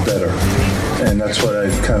around you better? And that's what I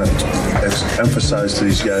kind of emphasized to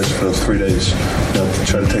these guys for 3 days. You know,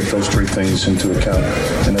 try to take those three things into account.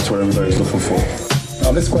 And that's what everybody's looking for.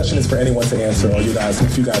 This question is for anyone to answer, or you guys,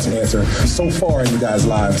 if you guys can answer. So far in you guys'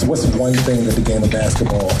 lives, what's one thing that the game of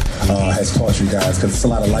basketball has taught you guys? Because it's a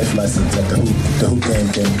lot of life lessons that the hoop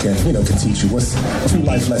game can teach you. What's a few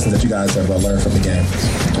life lessons that you guys have learned from the game?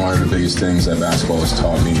 One of the biggest things that basketball has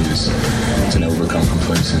taught me is to never become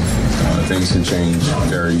complacent. Things can change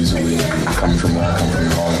very easily. Coming from where I come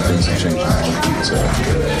from, Harlem, things have changed in a heartbeat. So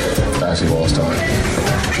basketball has taught,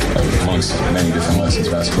 amongst many different lessons,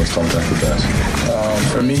 basketball has taught that the best.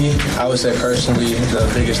 For me, I would say personally, the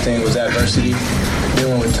biggest thing was adversity.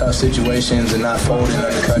 Dealing with tough situations and not folding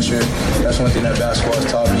under pressure. That's one thing that basketball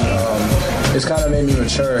has taught me. It's kind of made me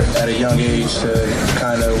mature at a young age to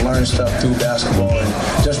kind of learn stuff through basketball and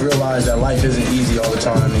just realize that life isn't easy all the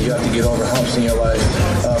time. And you have to get over humps in your life,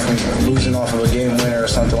 from losing off of a game winner or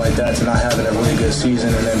something like that to not having a really good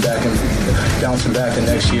season and then bouncing back the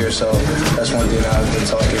next year. So that's one thing I've been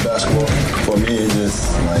taught through basketball. For me, it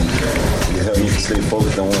just it helped me to stay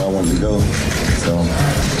focused on where I wanted to go. So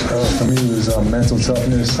for me, it was mental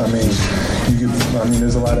toughness. I mean,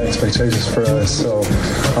 there's a lot of expectations for us. So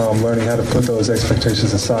learning how to put those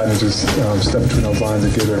expectations aside and just step between those lines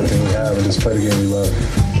and give everything we have and just play the game we love.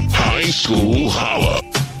 High School Holla.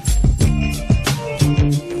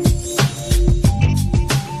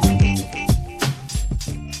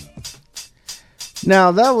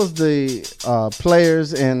 Now, that was the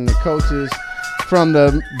players and the coaches from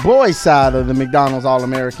the boys' side of the McDonald's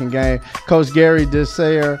All-American game. Coach Gary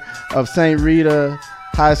DeSayer of St. Rita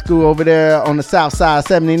High School over there on the south side,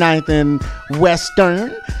 79th and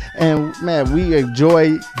Western. And, man, we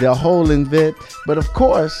enjoy the whole event. But, of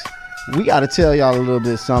course, we got to tell y'all a little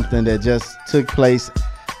bit something that just took place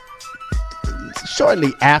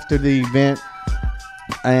shortly after the event.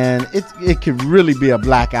 And it could really be a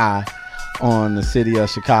black eye on the city of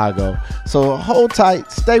Chicago. So hold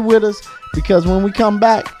tight, stay with us, because when we come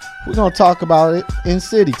back, we're going to talk about it in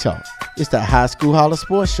City Talk. It's the High School Holla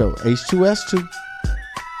Sports Show, H2S2.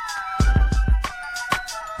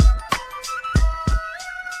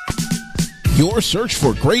 Your search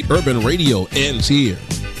for great urban radio ends here.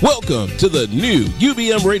 Welcome to the new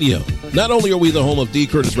UBM Radio. Not only are we the home of D.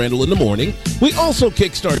 Curtis Randall in the morning, we also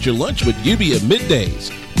kickstart your lunch with UBM Middays,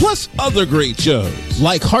 plus other great shows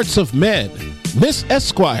like Hearts of Men, Miss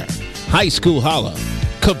Esquire, High School Holla,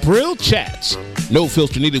 Cabrillo Chats, No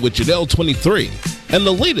Filter Needed with Janelle 23, and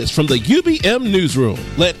the latest from the UBM Newsroom.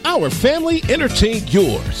 Let our family entertain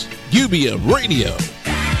yours. UBM Radio.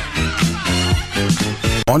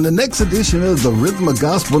 On the next edition of the Rhythm of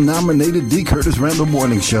Gospel nominated D. Curtis Randall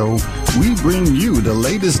Morning Show, we bring you the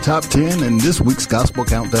latest top 10 in this week's Gospel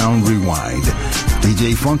Countdown Rewind.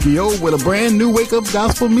 DJ Funky O with a brand new wake-up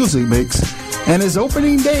gospel music mix, and it's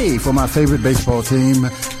opening day for my favorite baseball team,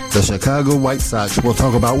 the Chicago White Sox. We'll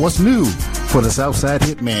talk about what's new for the Southside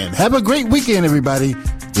Hitman. Have a great weekend, everybody.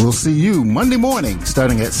 We'll see you Monday morning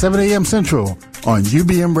starting at 7 a.m. Central on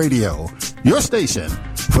UBM Radio, your station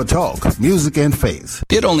for talk, music, and faith.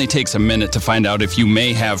 It only takes a minute to find out if you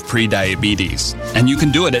may have prediabetes, and you can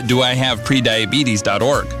do it at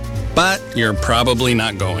doihaveprediabetes.org. but you're probably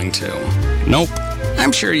not going to. Nope.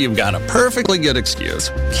 I'm sure you've got a perfectly good excuse.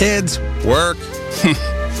 Kids, work.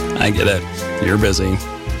 I get it. You're busy.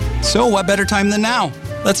 So what better time than now?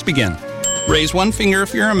 Let's begin. Raise one finger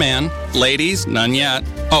if you're a man. Ladies, none yet.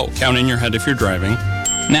 Oh, count in your head if you're driving.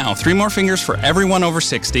 Now, 3 more fingers for everyone over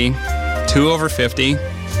 60, 2 over 50,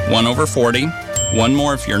 1 over 40, 1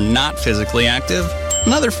 more if you're not physically active,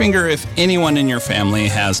 another finger if anyone in your family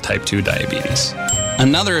has type 2 diabetes,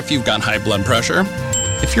 another if you've got high blood pressure.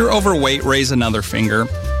 If you're overweight, raise another finger,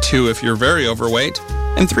 2 if you're very overweight,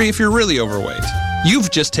 and 3 if you're really overweight.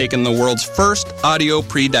 You've just taken the world's first audio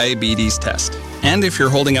pre-diabetes test. And if you're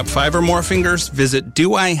holding up 5 or more fingers, visit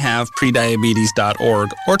doihaveprediabetes.org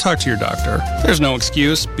or talk to your doctor. There's no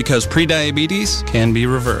excuse because prediabetes can be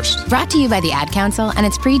reversed. Brought to you by the Ad Council and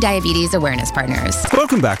its pre-diabetes awareness partners.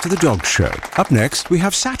 Welcome back to the Dog Show. Up next, we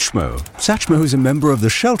have Satchmo. Satchmo is a member of the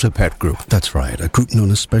Shelter Pet Group. That's right, a group known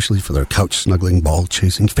especially for their couch-snuggling,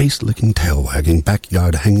 ball-chasing, face-licking, tail-wagging,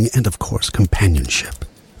 backyard-hanging, and, of course, companionship.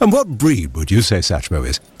 And what breed would you say Satchmo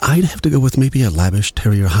is? I'd have to go with maybe a lavish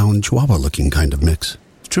terrier hound chihuahua looking kind of mix.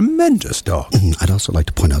 Tremendous dog. I'd also like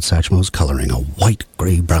to point out Satchmo's coloring, a white,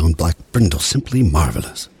 gray, brown, black brindle, simply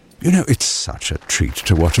marvelous. You know, it's such a treat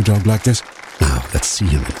to watch a dog like this. Now, let's see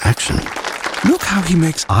him in action. Look how he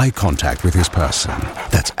makes eye contact with his person.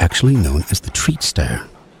 That's actually known as the treat stare.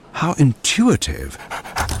 How intuitive.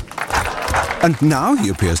 And now he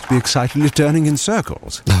appears to be excitedly turning in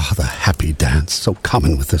circles. Ah, the happy dance, so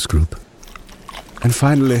common with this group. And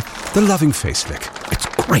finally, the loving face lick. It's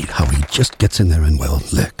great how he just gets in there and, well,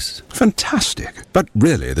 licks. Fantastic. But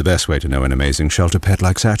really, the best way to know an amazing shelter pet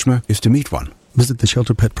like Satchmo is to meet one. Visit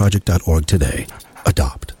theshelterpetproject.org today.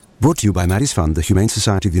 Adopt. Brought to you by Maddie's Fund, the Humane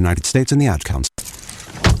Society of the United States, and the Ad Council.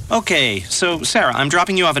 Okay, so Sarah, I'm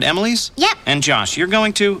dropping you off at Emily's? Yep. And Josh, you're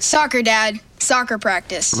going to? Soccer, Dad. Soccer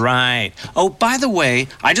practice. Right. Oh, by the way,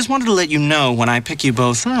 I just wanted to let you know when I pick you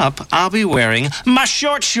both up, I'll be wearing my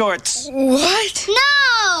short shorts. What?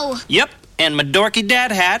 No! Yep, and my dorky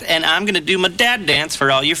dad hat, and I'm going to do my dad dance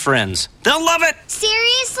for all your friends. They'll love it!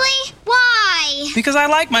 Seriously? Why? Because I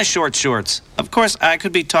like my short shorts. Of course, I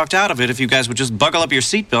could be talked out of it if you guys would just buckle up your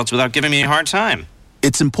seatbelts without giving me a hard time.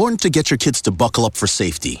 It's important to get your kids to buckle up for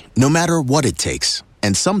safety, no matter what it takes.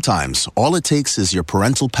 And sometimes, all it takes is your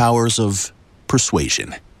parental powers of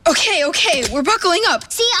persuasion. Okay, we're buckling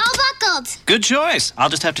up. See, all buckled. Good choice. I'll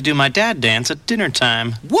just have to do my dad dance at dinner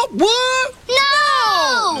time. What? No!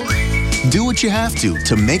 Do what you have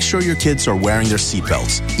to make sure your kids are wearing their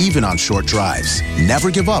seatbelts, even on short drives. Never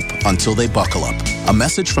give up until they buckle up. A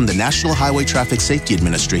message from the National Highway Traffic Safety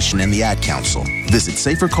Administration and the Ad Council. Visit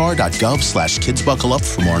safercar.gov/kidsbuckleup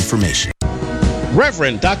for more information.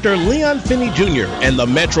 Reverend Dr. Leon Finney Jr. and the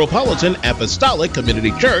Metropolitan Apostolic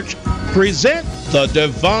Community Church present The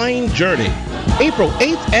Divine Journey, April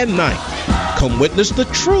 8th and 9th. Come witness the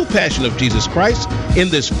true passion of Jesus Christ in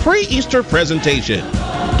this pre-Easter presentation.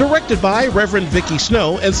 Directed by Reverend Vicki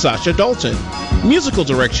Snow and Sasha Dalton. Musical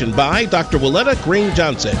direction by Dr. Willetta Green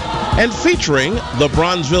Johnson. And featuring the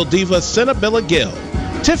Bronzeville diva Cenabella Gill,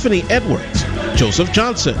 Tiffany Edwards, Joseph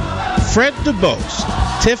Johnson, Fred DeBose,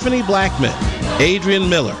 Tiffany Blackman, Adrian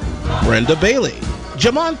Miller, Brenda Bailey,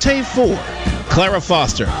 Jamonte Ford, Clara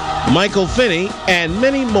Foster, Michael Finney, and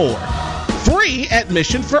many more. Free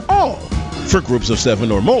admission for all. For groups of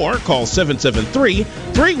 7 or more, call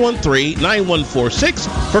 773-313-9146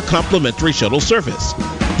 for complimentary shuttle service.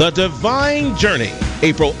 The Divine Journey,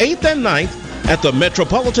 April 8th and 9th at the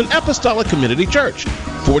Metropolitan Apostolic Community Church,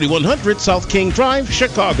 4100 South King Drive,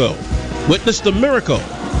 Chicago. Witness the miracle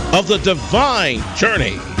of the Divine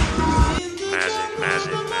Journey.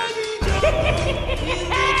 Magic.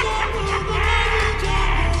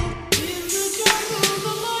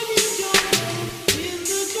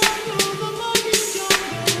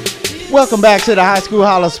 Welcome back to the High School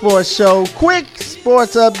Holler Sports Show. Quick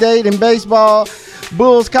sports update in baseball.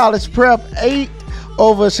 Bulls College Prep 8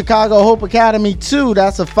 over Chicago Hope Academy 2.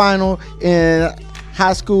 That's a final in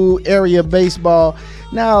high school area baseball.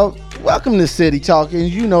 Now, welcome to City Talk. And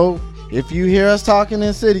you know, if you hear us talking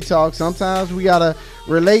in City Talk, sometimes we got to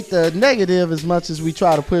relate the negative as much as we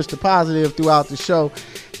try to push the positive throughout the show.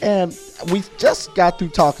 And we just got through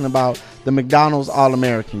talking about the McDonald's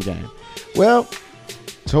All-American game. Well,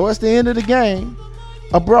 towards the end of the game,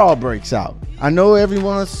 a brawl breaks out. I know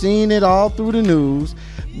everyone's seen it all through the news,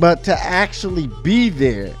 but to actually be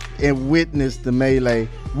there and witness the melee,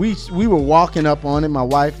 we were walking up on it. My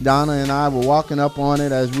wife Donna and I were walking up on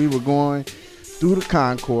it as we were going through the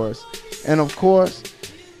concourse, and of course,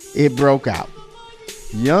 it broke out.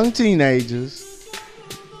 Young teenagers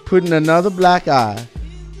putting another black eye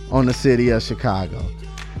on the city of Chicago.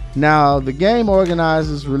 Now, the game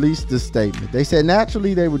organizers released this statement. They said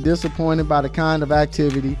naturally they were disappointed by the kind of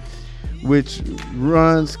activity which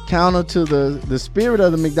runs counter to the spirit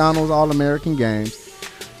of the McDonald's All-American Games,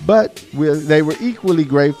 but they were equally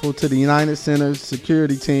grateful to the United Center's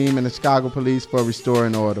security team and the Chicago police for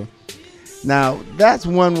restoring order. Now, that's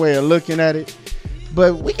one way of looking at it,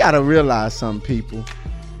 but we got to realize something, people.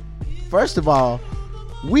 First of all,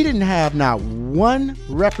 we didn't have not one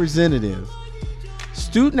representative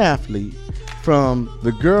student athlete from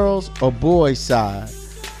the girls or boys side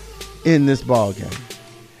in this ball game.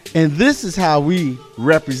 And this is how we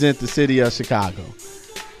represent the city of Chicago,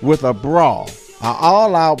 with a brawl, an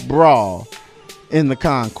all-out brawl in the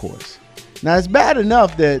concourse. Now, it's bad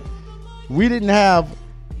enough that we didn't have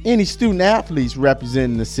any student athletes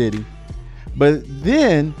representing the city, but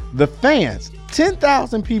then the fans,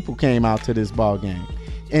 10,000 people came out to this ball game,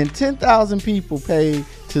 and 10,000 people paid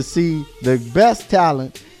to see the best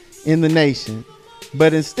talent in the nation,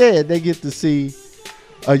 but instead they get to see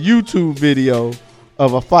a YouTube video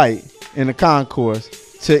of a fight in the concourse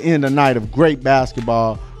to end a night of great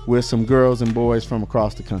basketball with some girls and boys from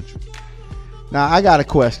across the country. Now, I got to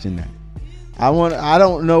question that. I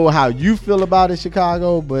don't know how you feel about it,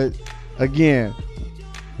 Chicago, but again,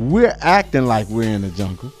 we're acting like we're in the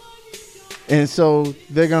jungle. And so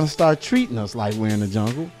they're going to start treating us like we're in the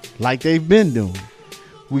jungle, like they've been doing.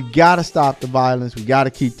 We got to stop the violence. We got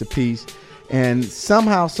to keep the peace. And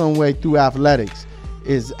somehow, some way through athletics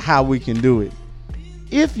is how we can do it.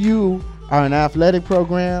 If you are an athletic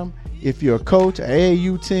program, if you're a coach, an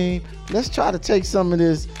AAU team, let's try to take some of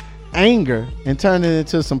this anger and turn it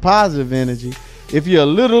into some positive energy. If you're a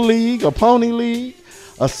little league, a pony league,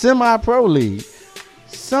 a semi-pro league,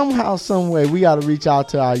 somehow, some way, we got to reach out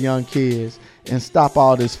to our young kids and stop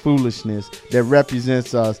all this foolishness that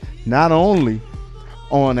represents us not only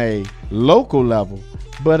on a local level,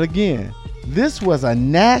 but again, this was a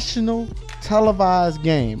national televised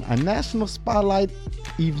game, a national spotlight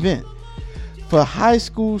event for high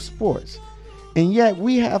school sports, and yet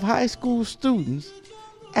we have high school students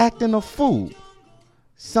acting a fool.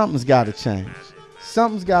 Something's got to change.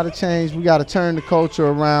 Something's got to change. We got to turn the culture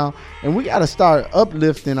around, and we got to start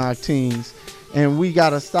uplifting our teens, and we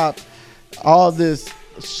got to stop all this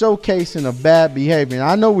showcasing of bad behavior. And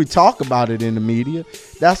I know we talk about it in the media.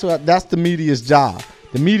 That's the media's job.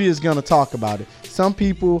 The media is going to talk about it. Some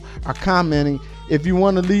people are commenting. If you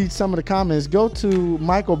want to lead some of the comments, go to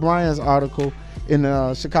Mike O'Brien's article in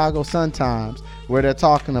the Chicago Sun-Times where they're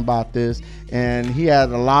talking about this, and he had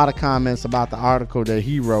a lot of comments about the article that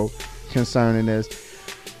he wrote concerning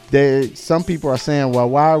this. Some people are saying, well,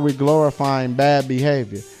 why are we glorifying bad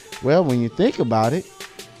behavior? Well, when you think about it,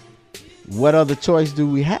 what other choice do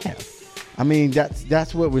we have? I mean,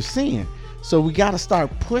 that's what we're seeing. So we got to start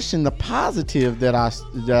pushing the positive that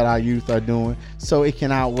our youth are doing so it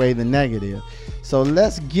can outweigh the negative. So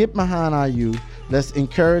let's get behind our youth. Let's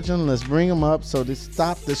encourage them. Let's bring them up so to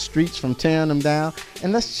stop the streets from tearing them down.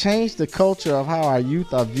 And let's change the culture of how our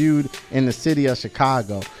youth are viewed in the city of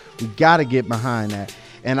Chicago. We got to get behind that.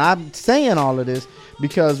 And I'm saying all of this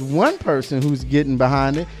because one person who's getting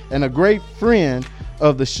behind it, and a great friend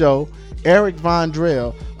of the show, Eric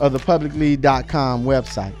Vondrell of the publiclead.com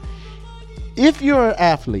website. If you're an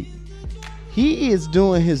athlete, he is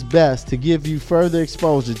doing his best to give you further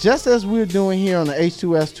exposure, just as we're doing here on the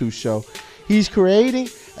H2S2 Show. He's creating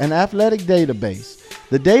an athletic database.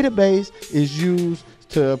 The database is used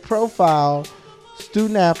to profile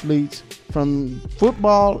student athletes from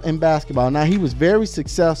football and basketball. Now, he was very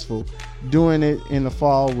successful doing it in the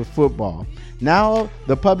fall with football. Now,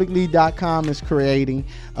 the publiclead.com is creating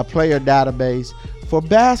a player database for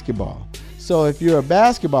basketball. So if you're a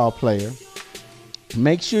basketball player,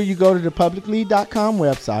 make sure you go to the publiclead.com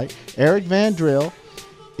website. Eric Vandrell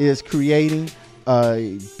is creating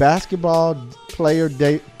a basketball player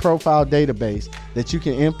profile database that you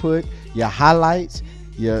can input your highlights,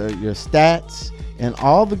 your stats, and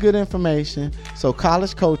all the good information so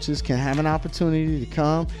college coaches can have an opportunity to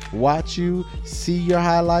come watch you, see your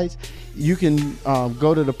highlights. You can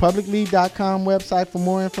go to the publiclead.com website for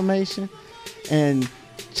more information and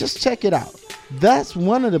just check it out. That's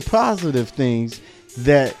one of the positive things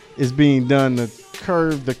that is being done to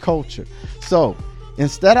curb the culture. So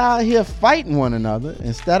instead of out here fighting one another,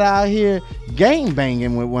 instead of out here game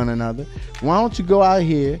banging with one another, why don't you go out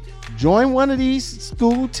here, join one of these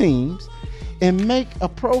school teams, and make a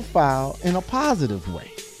profile in a positive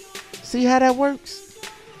way? See how that works?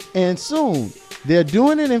 And soon, they're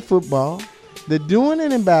doing it in football, they're doing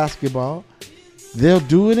it in basketball, they'll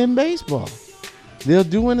do it in baseball, they'll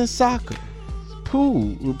do it in soccer,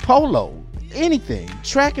 pool, polo, anything,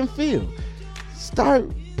 track and field. Start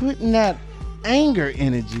putting that anger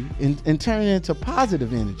energy and turning it into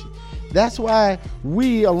positive energy. That's why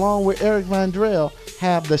we, along with Eric Vandrell,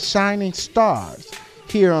 have the Shining Stars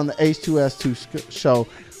here on the H2S2 Show,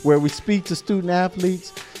 where we speak to student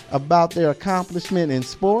athletes about their accomplishment in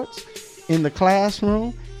sports, in the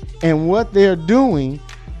classroom, and what they're doing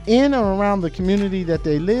in or around the community that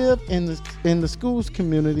they live, in the school's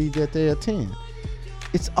community that they attend.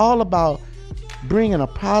 It's all about bringing a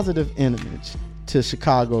positive image to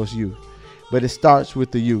Chicago's youth. But it starts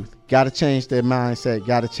with the youth. Got to change their mindset.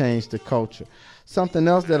 Got to change the culture. Something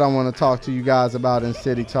else that I want to talk to you guys about in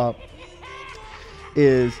City Talk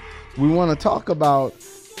is we want to talk about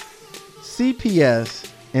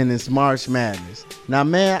CPS and its March Madness. Now,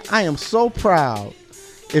 man, I am so proud.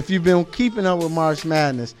 If you've been keeping up with March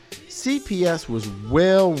Madness, CPS was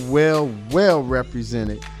well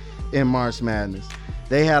represented in March Madness.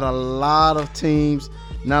 They had a lot of teams,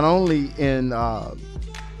 not only in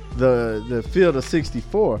the field of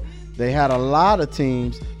 64, they had a lot of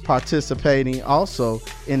teams participating also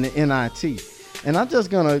in the NIT. And I'm just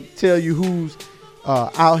going to tell you who's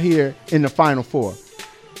out here in the Final Four.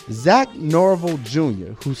 Zach Norville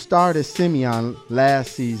Jr., who started Simeon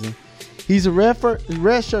last season. He's a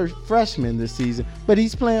redshirt freshman this season, but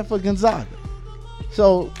he's playing for Gonzaga.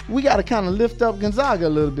 So we got to kind of lift up Gonzaga a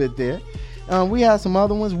little bit there. We have some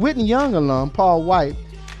other ones. Whitney Young alum, Paul White.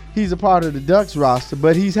 He's a part of the Ducks roster,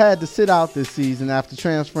 but he's had to sit out this season after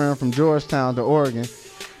transferring from Georgetown to Oregon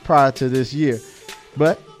prior to this year.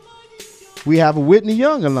 But we have a Whitney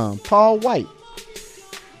Young alum, Paul White.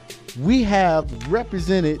 We have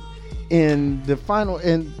represented in the final,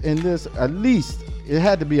 in this, at least, it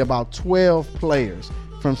had to be about 12 players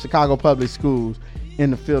from Chicago Public Schools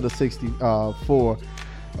in the field of 64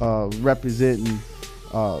 representing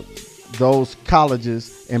those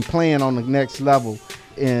colleges and playing on the next level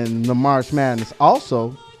in the March Madness.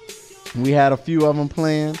 Also, we had a few of them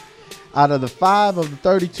playing. Out of the 5 of the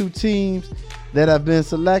 32 teams that have been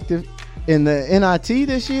selected in the NIT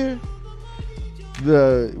this year,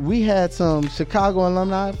 we had some Chicago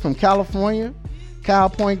alumni from California.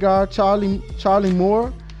 Cal point guard Charlie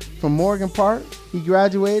Moore from Morgan Park. He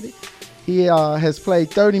graduated. He has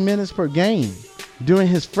played 30 minutes per game during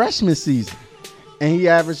his freshman season, and he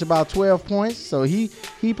averaged about 12 points, so he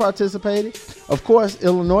participated. Of course,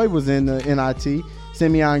 Illinois was in the NIT.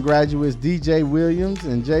 Simeon graduates DJ Williams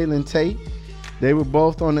and Jalen Tate. They were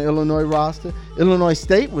both on the Illinois roster. Illinois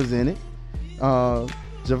State was in it.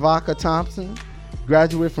 Javaka Thompson,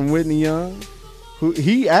 graduate from Whitney Young, who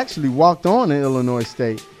he actually walked on in Illinois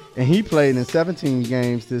State, and he played in 17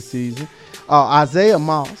 games this season. Isaiah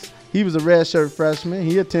Moss, he was a redshirt freshman.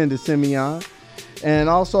 He attended Simeon. And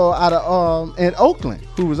also out of in Oakland,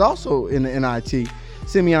 who was also in the NIT,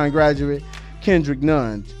 Simeon graduate Kendrick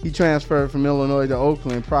Nunn. He transferred from Illinois to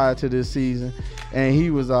Oakland prior to this season, and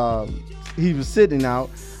he was sitting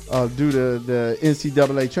out due to the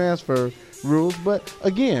NCAA transfer rules. But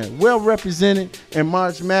again, well represented in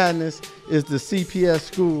March Madness is the CPS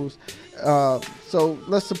schools. So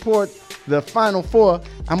let's support the Final Four.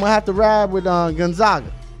 I'm gonna have to ride with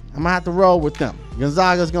Gonzaga. I'm gonna have to roll with them.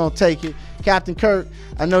 Gonzaga's gonna take it. Captain Kirk,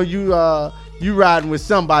 I know you riding with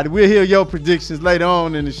somebody. We'll hear your predictions later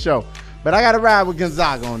on in the show. But I got to ride with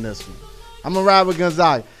Gonzaga on this one. I'm going to ride with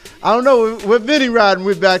Gonzaga. I don't know what Vinny riding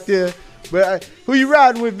with back there, but who you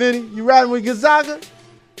riding with, Vinny? You riding with Gonzaga?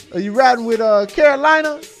 Are you riding with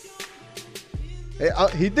Carolina? Hey,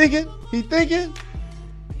 he thinking? He thinking?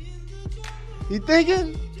 He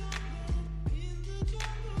thinking?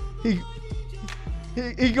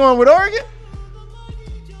 He going with Oregon?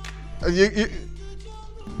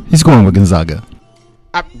 He's going with Gonzaga.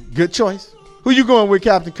 Good choice. Who you going with,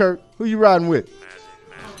 Captain Kirk? Who you riding with?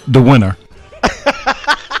 The winner.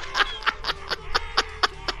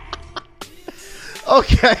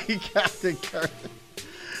 Okay, Captain Kirk.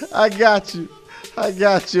 I got you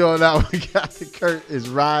on that one. Captain Kirk is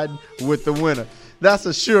riding with the winner. That's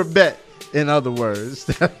a sure bet, in other words.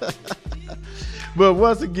 But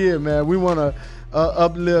once again, man, we want to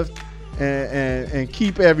uplift and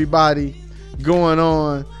keep everybody going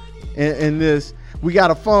on in this. We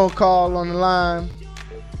got a phone call on the line.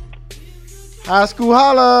 High School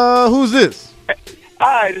Holla. Who's this?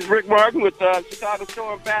 Hi, this is Rick Martin with Chicago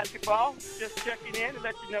Storm Basketball. Just checking in to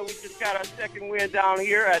let you know we just got our second win down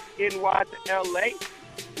here at NY to LA.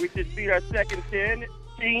 We just beat our second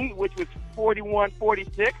team, which was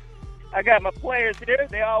 41-46. I got my players here.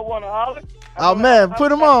 They all want to holler. Oh, man, put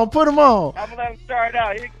them on. I'm going to let them start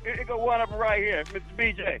out. Here go one of them right here, Mr.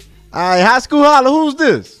 BJ. All right, High School Holla. Who's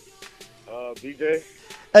this? BJ.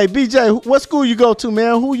 Hey, BJ, what school you go to,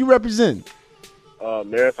 man? Who you representing?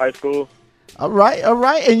 Marist High School. All right.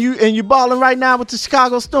 And you balling right now with the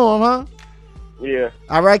Chicago Storm, huh? Yeah.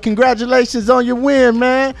 All right. Congratulations on your win,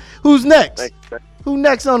 man. Who's next? Thanks. Who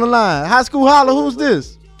next on the line? High School Holler. Who's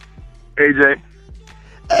this? AJ.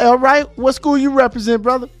 Hey, all right. What school you represent,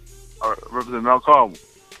 brother? Represent Mount Carmel.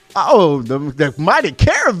 Oh, the mighty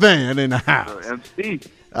Caravan in the house. MC.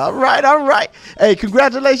 All right. Hey,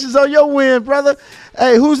 congratulations on your win, brother.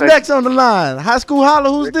 Hey, who's next on the line? High School Holler,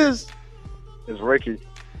 who's this? It's Ricky.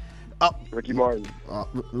 Ricky Martin.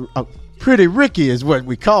 Pretty Ricky is what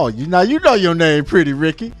we call you. Now, you know your name, Pretty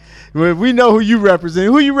Ricky. We know who you represent.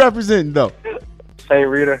 Who you representing, though? St.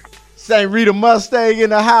 Rita. St. Rita Mustang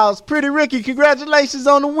in the house. Pretty Ricky, congratulations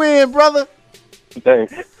on the win, brother.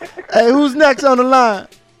 Thanks. Hey, who's next on the line?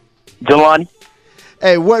 Jelani.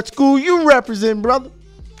 Hey, what school you represent, brother?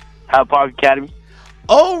 Hyde Park Academy.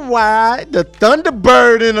 All right, the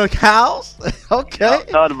Thunderbird in the house. Okay.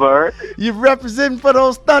 Thunderbird. You're representing for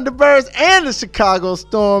those Thunderbirds and the Chicago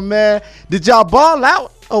Storm, man. Did y'all ball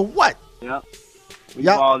out or what? Yeah. We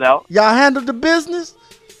balled out. Y'all handled the business?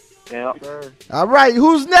 Yeah. All right,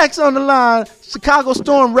 who's next on the line? Chicago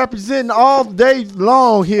Storm representing all day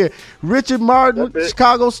long here. Richard Martin,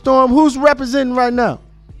 Chicago Storm. Who's representing right now?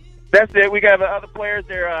 That's it. We got other players.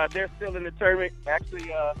 They're still in the tournament, actually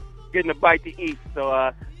getting a bite to eat.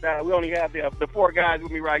 So we only have the four guys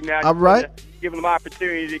with me right now. All right. Giving them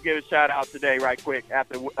opportunity to give a shout out today right quick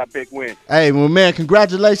after a big win. Hey, well, man,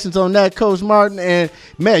 congratulations on that, Coach Martin. And,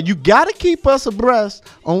 man, you got to keep us abreast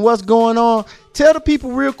on what's going on. Tell the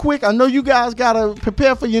people real quick. I know you guys got to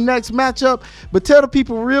prepare for your next matchup, but tell the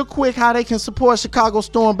people real quick how they can support Chicago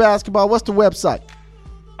Storm basketball. What's the website?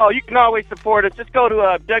 Oh, you can always support us. Just go to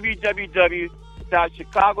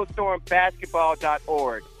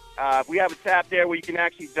www.chicagostormbasketball.org. We have a tab there where you can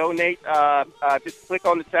actually donate. Just click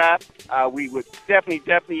on the tab. We would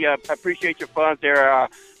definitely appreciate your funds. They're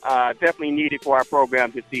definitely needed for our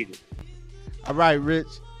program this season. All right, Rich.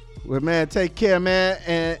 Well, man, take care, man,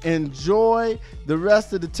 and enjoy the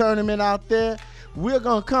rest of the tournament out there. We're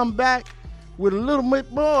going to come back with a little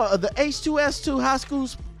bit more of the H2S2 High School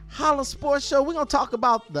Holler Sports Show. We're going to talk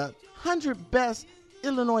about the 100 best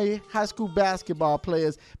Illinois high school basketball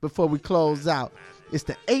players before we close out. It's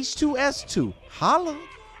the H2S2 Holla.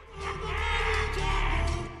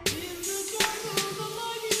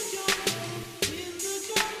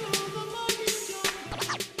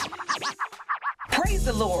 Praise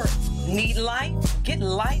the Lord. Need life? Get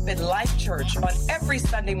life at Life Church on every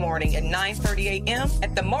Sunday morning at 9:30 a.m.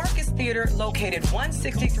 at the Marcus Theater located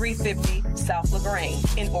 16350 South LaGrange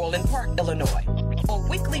in Orland Park, Illinois. Or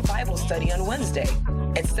weekly Bible study on Wednesday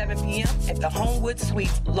at 7 p.m. at the Homewood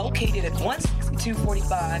Suites located at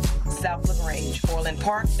 16245 South LaGrange, Orland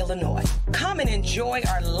Park, Illinois. Come and enjoy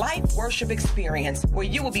our live worship experience where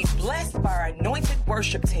you will be blessed by our anointed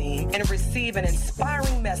worship team and receive an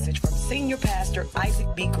inspiring message from Senior Pastor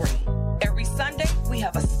Isaac B. Green. Every Sunday, we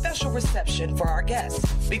have a special reception for our guests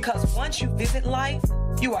because once you visit Life,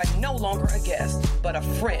 you are no longer a guest, but a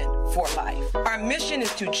friend for life. Our mission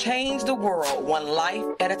is to change the world one life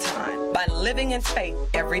at a time by living in faith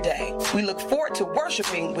every day. We look forward to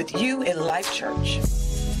worshiping with you in Life Church.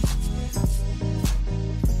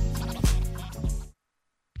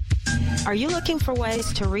 Are you looking for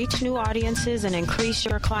ways to reach new audiences and increase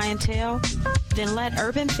your clientele? Then let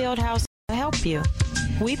Urban Fieldhouse help you.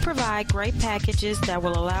 We provide great packages that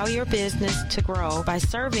will allow your business to grow by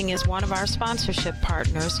serving as one of our sponsorship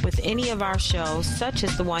partners with any of our shows, such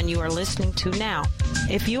as the one you are listening to now.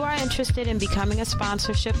 If you are interested in becoming a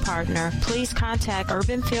sponsorship partner, please contact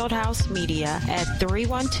Urban Fieldhouse Media at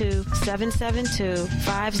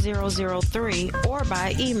 312-772-5003 or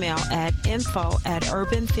by email at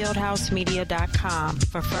info@urbanfieldhousemedia.com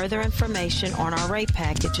for further information on our rate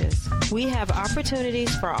packages. We have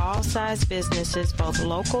opportunities for all size businesses, both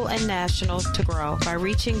local and national, to grow by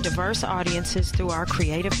reaching diverse audiences through our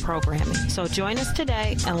creative programming. So join us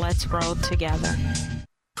today and let's grow together.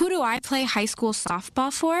 Who do I play high school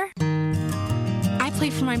softball for? I play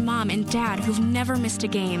for my mom and dad who've never missed a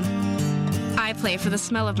game. I play for the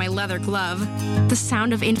smell of my leather glove, the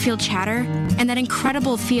sound of infield chatter, and that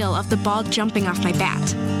incredible feel of the ball jumping off my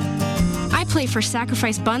bat. I play for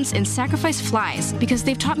sacrifice bunts and sacrifice flies because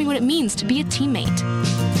they've taught me what it means to be a teammate.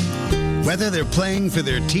 Whether they're playing for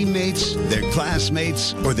their teammates, their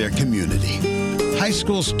classmates, or their community, high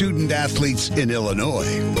school student athletes in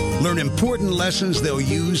Illinois learn important lessons they'll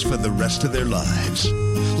use for the rest of their lives,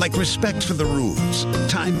 like respect for the rules,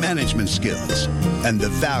 time management skills, and the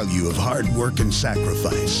value of hard work and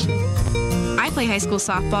sacrifice. I play high school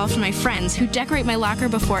softball for my friends who decorate my locker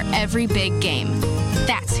before every big game.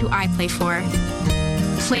 That's who I play for.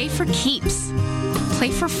 Play for keeps.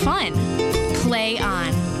 Play for fun. Play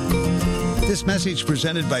on. This message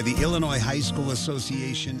presented by the Illinois High School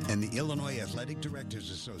Association and the Illinois Athletic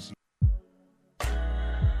Directors Association.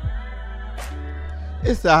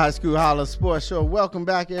 It's the High School Holler Sports Show. Welcome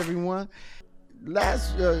back, everyone.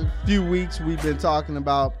 Last few weeks, we've been talking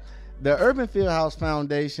about the Urban Fieldhouse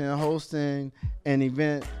Foundation hosting an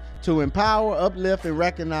event to empower, uplift, and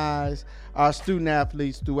recognize our student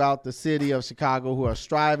athletes throughout the city of Chicago who are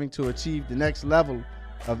striving to achieve the next level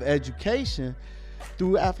of education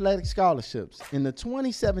through athletic scholarships in the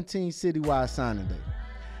 2017 Citywide Signing Day.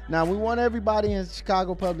 Now, we want everybody in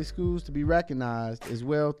Chicago Public Schools to be recognized as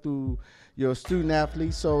well through your student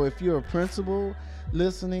athletes. So if you're a principal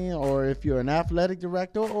listening, or if you're an athletic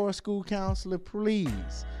director or a school counselor,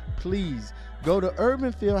 please go to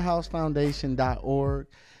urbanfieldhousefoundation.org.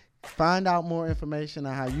 Find out more information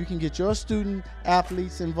on how you can get your student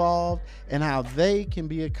athletes involved and how they can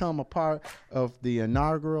become a part of the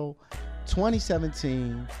inaugural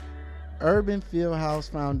 2017 Urban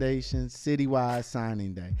Fieldhouse Foundation Citywide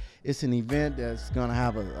Signing Day. It's an event that's going to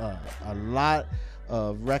have a lot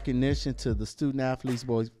of recognition to the student athletes,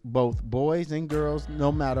 both boys and girls,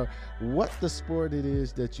 no matter what the sport it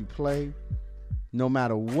is that you play, no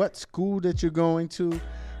matter what school that you're going to.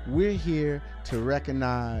 We're here to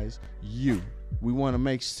recognize you. We want to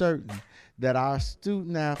make certain that our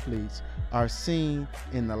student athletes are seen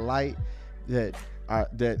in the light that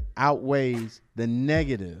outweighs the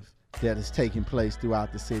negative that is taking place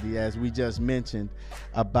throughout the city, as we just mentioned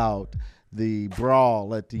about the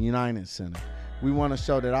brawl at the United Center. We want to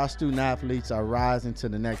show that our student athletes are rising to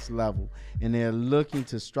the next level, and they're looking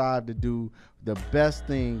to strive to do the best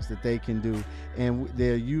things that they can do, and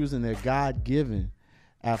they're using their God-given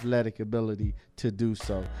athletic ability to do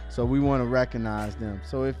so. So we want to recognize them.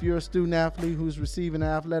 So if you're a student athlete who's receiving an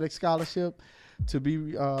athletic scholarship, to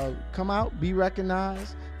be come out, be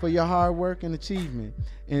recognized for your hard work and achievement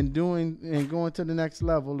in doing and going to the next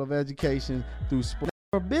level of education through sport.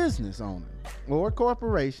 Or business owner or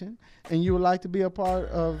corporation, and you would like to be a part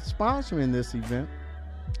of sponsoring this event,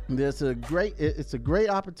 it's a great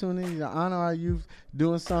opportunity to honor our youth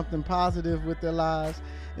doing something positive with their lives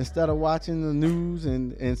instead of watching the news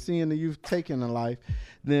and seeing the youth taking a life.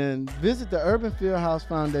 Then visit the Urban Fieldhouse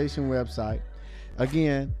Foundation website.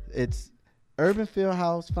 Again, it's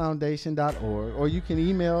urbanfieldhousefoundation.org, or you can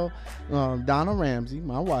email Donna Ramsey,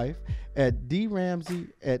 my wife, at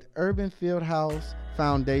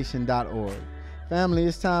dramsey@urbanfieldhousefoundation.org. Family,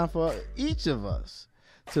 it's time for each of us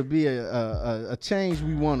to be a change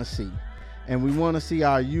we want to see. And we want to see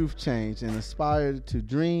our youth change and aspire to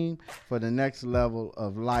dream for the next level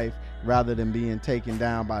of life rather than being taken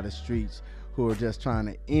down by the streets who are just trying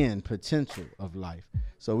to end potential of life.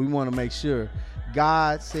 So we want to make sure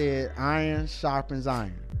God said iron sharpens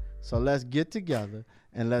iron. So let's get together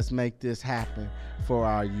and let's make this happen for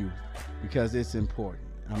our youth, because it's important.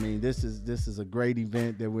 I mean, this is a great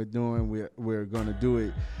event that we're doing. We're going to do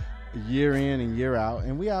it year in and year out,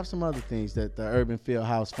 and we have some other things that the Urban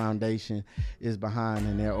Fieldhouse Foundation is behind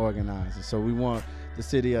and they're organizing. So we want the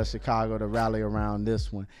city of Chicago to rally around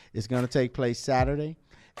this one. It's going to take place Saturday,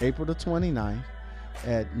 April the 29th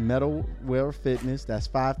at Meadowware Fitness. That's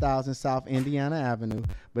 5000 South Indiana Avenue.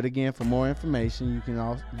 But again, for more information, you can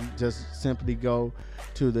also just simply go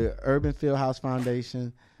to the Urban Fieldhouse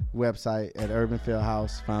Foundation website at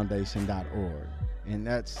urbanfieldhousefoundation.org. And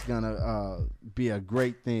that's going to be a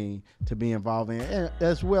great thing to be involved in,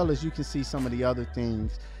 as well as you can see some of the other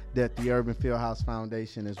things that the Urban Fieldhouse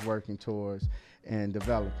Foundation is working towards and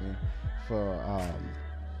developing for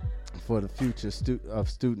the future of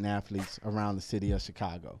student athletes around the city of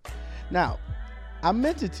Chicago. Now, I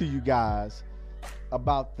mentioned to you guys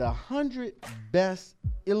about the 100 best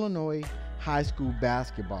Illinois high school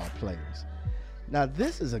basketball players. Now,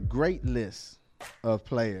 this is a great list of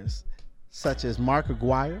players such as Mark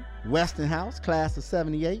Aguirre, Westinghouse, class of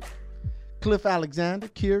 78, Cliff Alexander,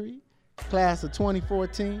 Curie, class of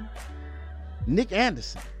 2014, Nick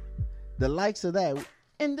Anderson, the likes of that.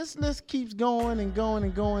 And this list keeps going and going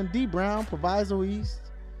and going. D. Brown, Proviso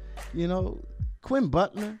East, Quinn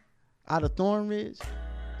Butler out of Thornridge.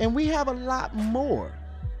 And we have a lot more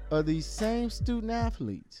of these same student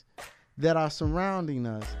athletes that are surrounding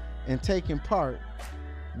us and taking part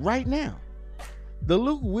right now. The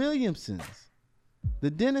Luke Williamsons,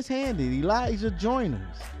 the Dennis Handy, Elijah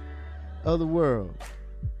Joyners of the world,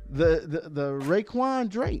 the Raekwon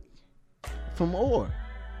Drake from Orr,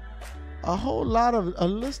 a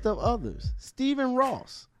list of others. Stephen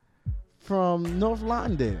Ross from North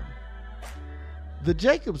Lawndale, the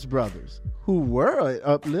Jacobs brothers, who were at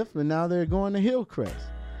Uplift and now they're going to Hillcrest.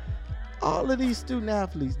 All of these student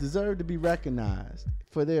athletes deserve to be recognized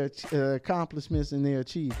for their accomplishments and their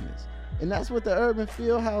achievements. And that's what the Urban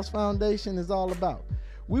Fieldhouse Foundation is all about.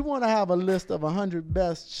 We want to have a list of 100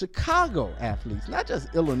 best Chicago athletes, not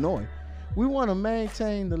just Illinois. We want to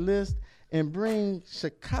maintain the list and bring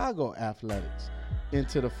Chicago athletics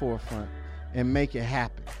into the forefront and make it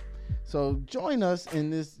happen. So join us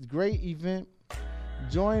in this great event.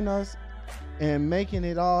 Join us in making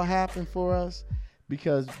it all happen for us,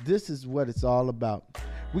 because this is what it's all about.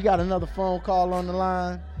 We got another phone call on the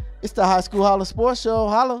line. It's the High School Holler Sports Show.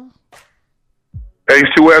 Holla.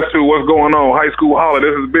 H2S2, what's going on? High School Holler,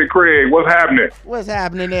 this is Big Craig. What's happening? What's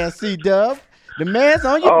happening there, C-Dub? The man's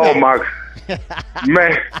on your back. Oh, my.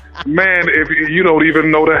 man, if you don't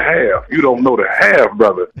even know the half. You don't know the half,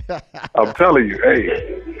 brother. I'm telling you,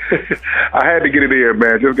 hey. I had to get it in,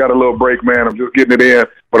 man. Just got a little break, man. I'm just getting it in.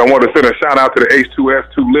 But I want to send a shout-out to the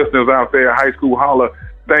H2S2 listeners out there, High School Holler.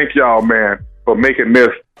 Thank y'all, man, for making this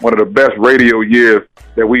one of the best radio years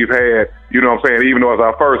that we've had. You know what I'm saying? Even though it's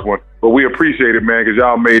our first one. But we appreciate it, man, because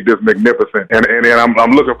y'all made this magnificent. And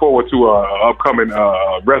I'm looking forward to upcoming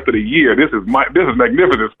rest of the year. This is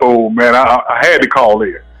magnificent, Spoon, man. I had to call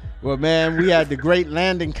in. Well, man, we had the great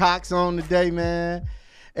Landon Cox on today, man.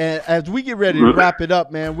 And as we get ready to wrap it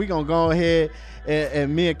up, man, we're going to go ahead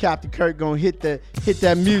and me and Captain Kirk going to hit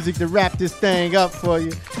that music to wrap this thing up for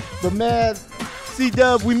you. But, man,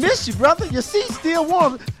 C-Dub, we miss you, brother. Your seat's still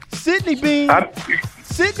warm.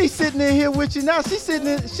 Sydney's sitting in here with you now. She's sitting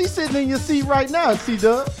in your seat right now,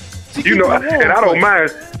 C-Dub. You know, and I don't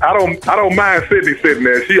mind. I don't mind Sydney sitting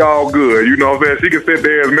there. She all good. You know what I'm saying? She can sit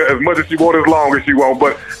there as much as she want, as long as she want.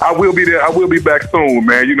 But I will be there. I will be back soon,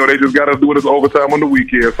 man. You know, they just got us doing this overtime on the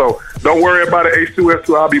weekend. So don't worry about it.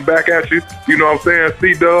 H2S2, I'll be back at you. You know what I'm saying?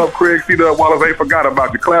 C-Dub, Craig, C-Dub Wallace ain't forgot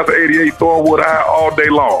about you. Class of 88, Thornwood High all day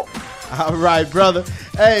long. All right, brother.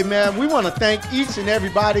 Hey, man, we want to thank each and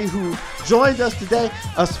everybody who joined us today.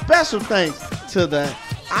 A special thanks to the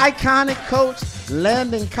iconic coach,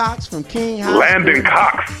 Landon Cox from King High.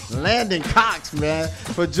 Landon Cox, man,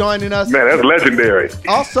 for joining us. Man, that's legendary.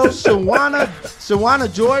 Also,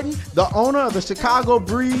 Shawana Jordan, the owner of the Chicago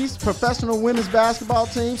Breeze professional women's basketball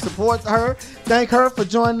team. Support her. Thank her for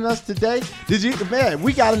joining us today. Man,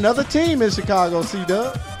 we got another team in Chicago,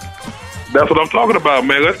 C-Dub. That's what I'm talking about,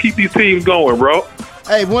 man. Let's keep these teams going, bro.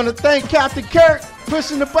 Hey, want to thank Captain Kirk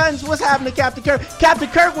pushing the buttons. What's happening, Captain Kirk? Captain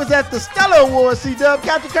Kirk was at the Stella Awards, C-Dub.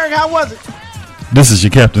 Captain Kirk, how was it? This is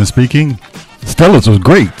your captain speaking. Stella's was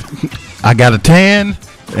great. I got a tan,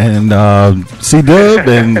 and C-Dub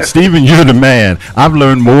and Steven, you're the man. I've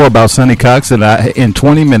learned more about Sonny Cox in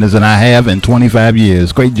 20 minutes than I have in 25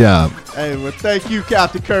 years. Great job. Hey, well, thank you,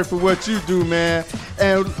 Captain Kirk, for what you do, man.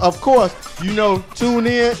 And, of course, tune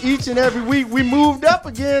in each and every week. We moved up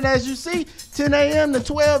again, as you see, 10 a.m. to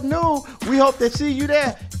 12 noon. We hope to see you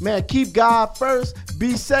there. Man, keep God first.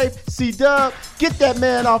 Be safe. C-Dub, get that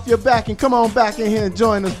man off your back and come on back in here and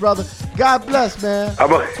join us, brother. God bless, man.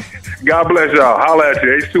 God bless y'all. Holla at you,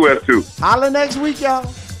 H2S2. Holla next week,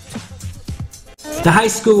 y'all. The High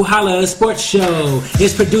School Holler Sports Show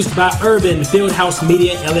is produced by Urban Fieldhouse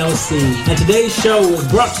Media, LLC. And today's show is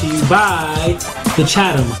brought to you by the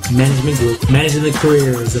Chatham Management Group, managing the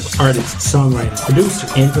careers of artists, songwriters,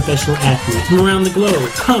 producers, and professional athletes from around the globe.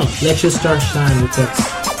 Come, let your star shine with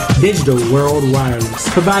us. Digital World Wireless,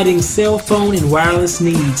 providing cell phone and wireless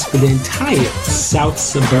needs for the entire South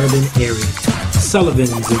Suburban area.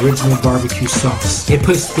 Sullivan's Original Barbecue Sauce. It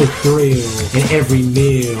puts the thrill in every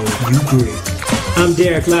meal you grill. I'm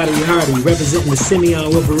Derek Lottie Hardy, representing the Simeon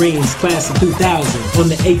Wolverines class of 2000 on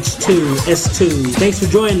the H2S2. Thanks for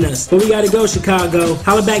joining us. But we gotta go, Chicago.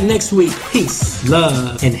 Holla back next week. Peace,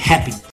 love, and happy.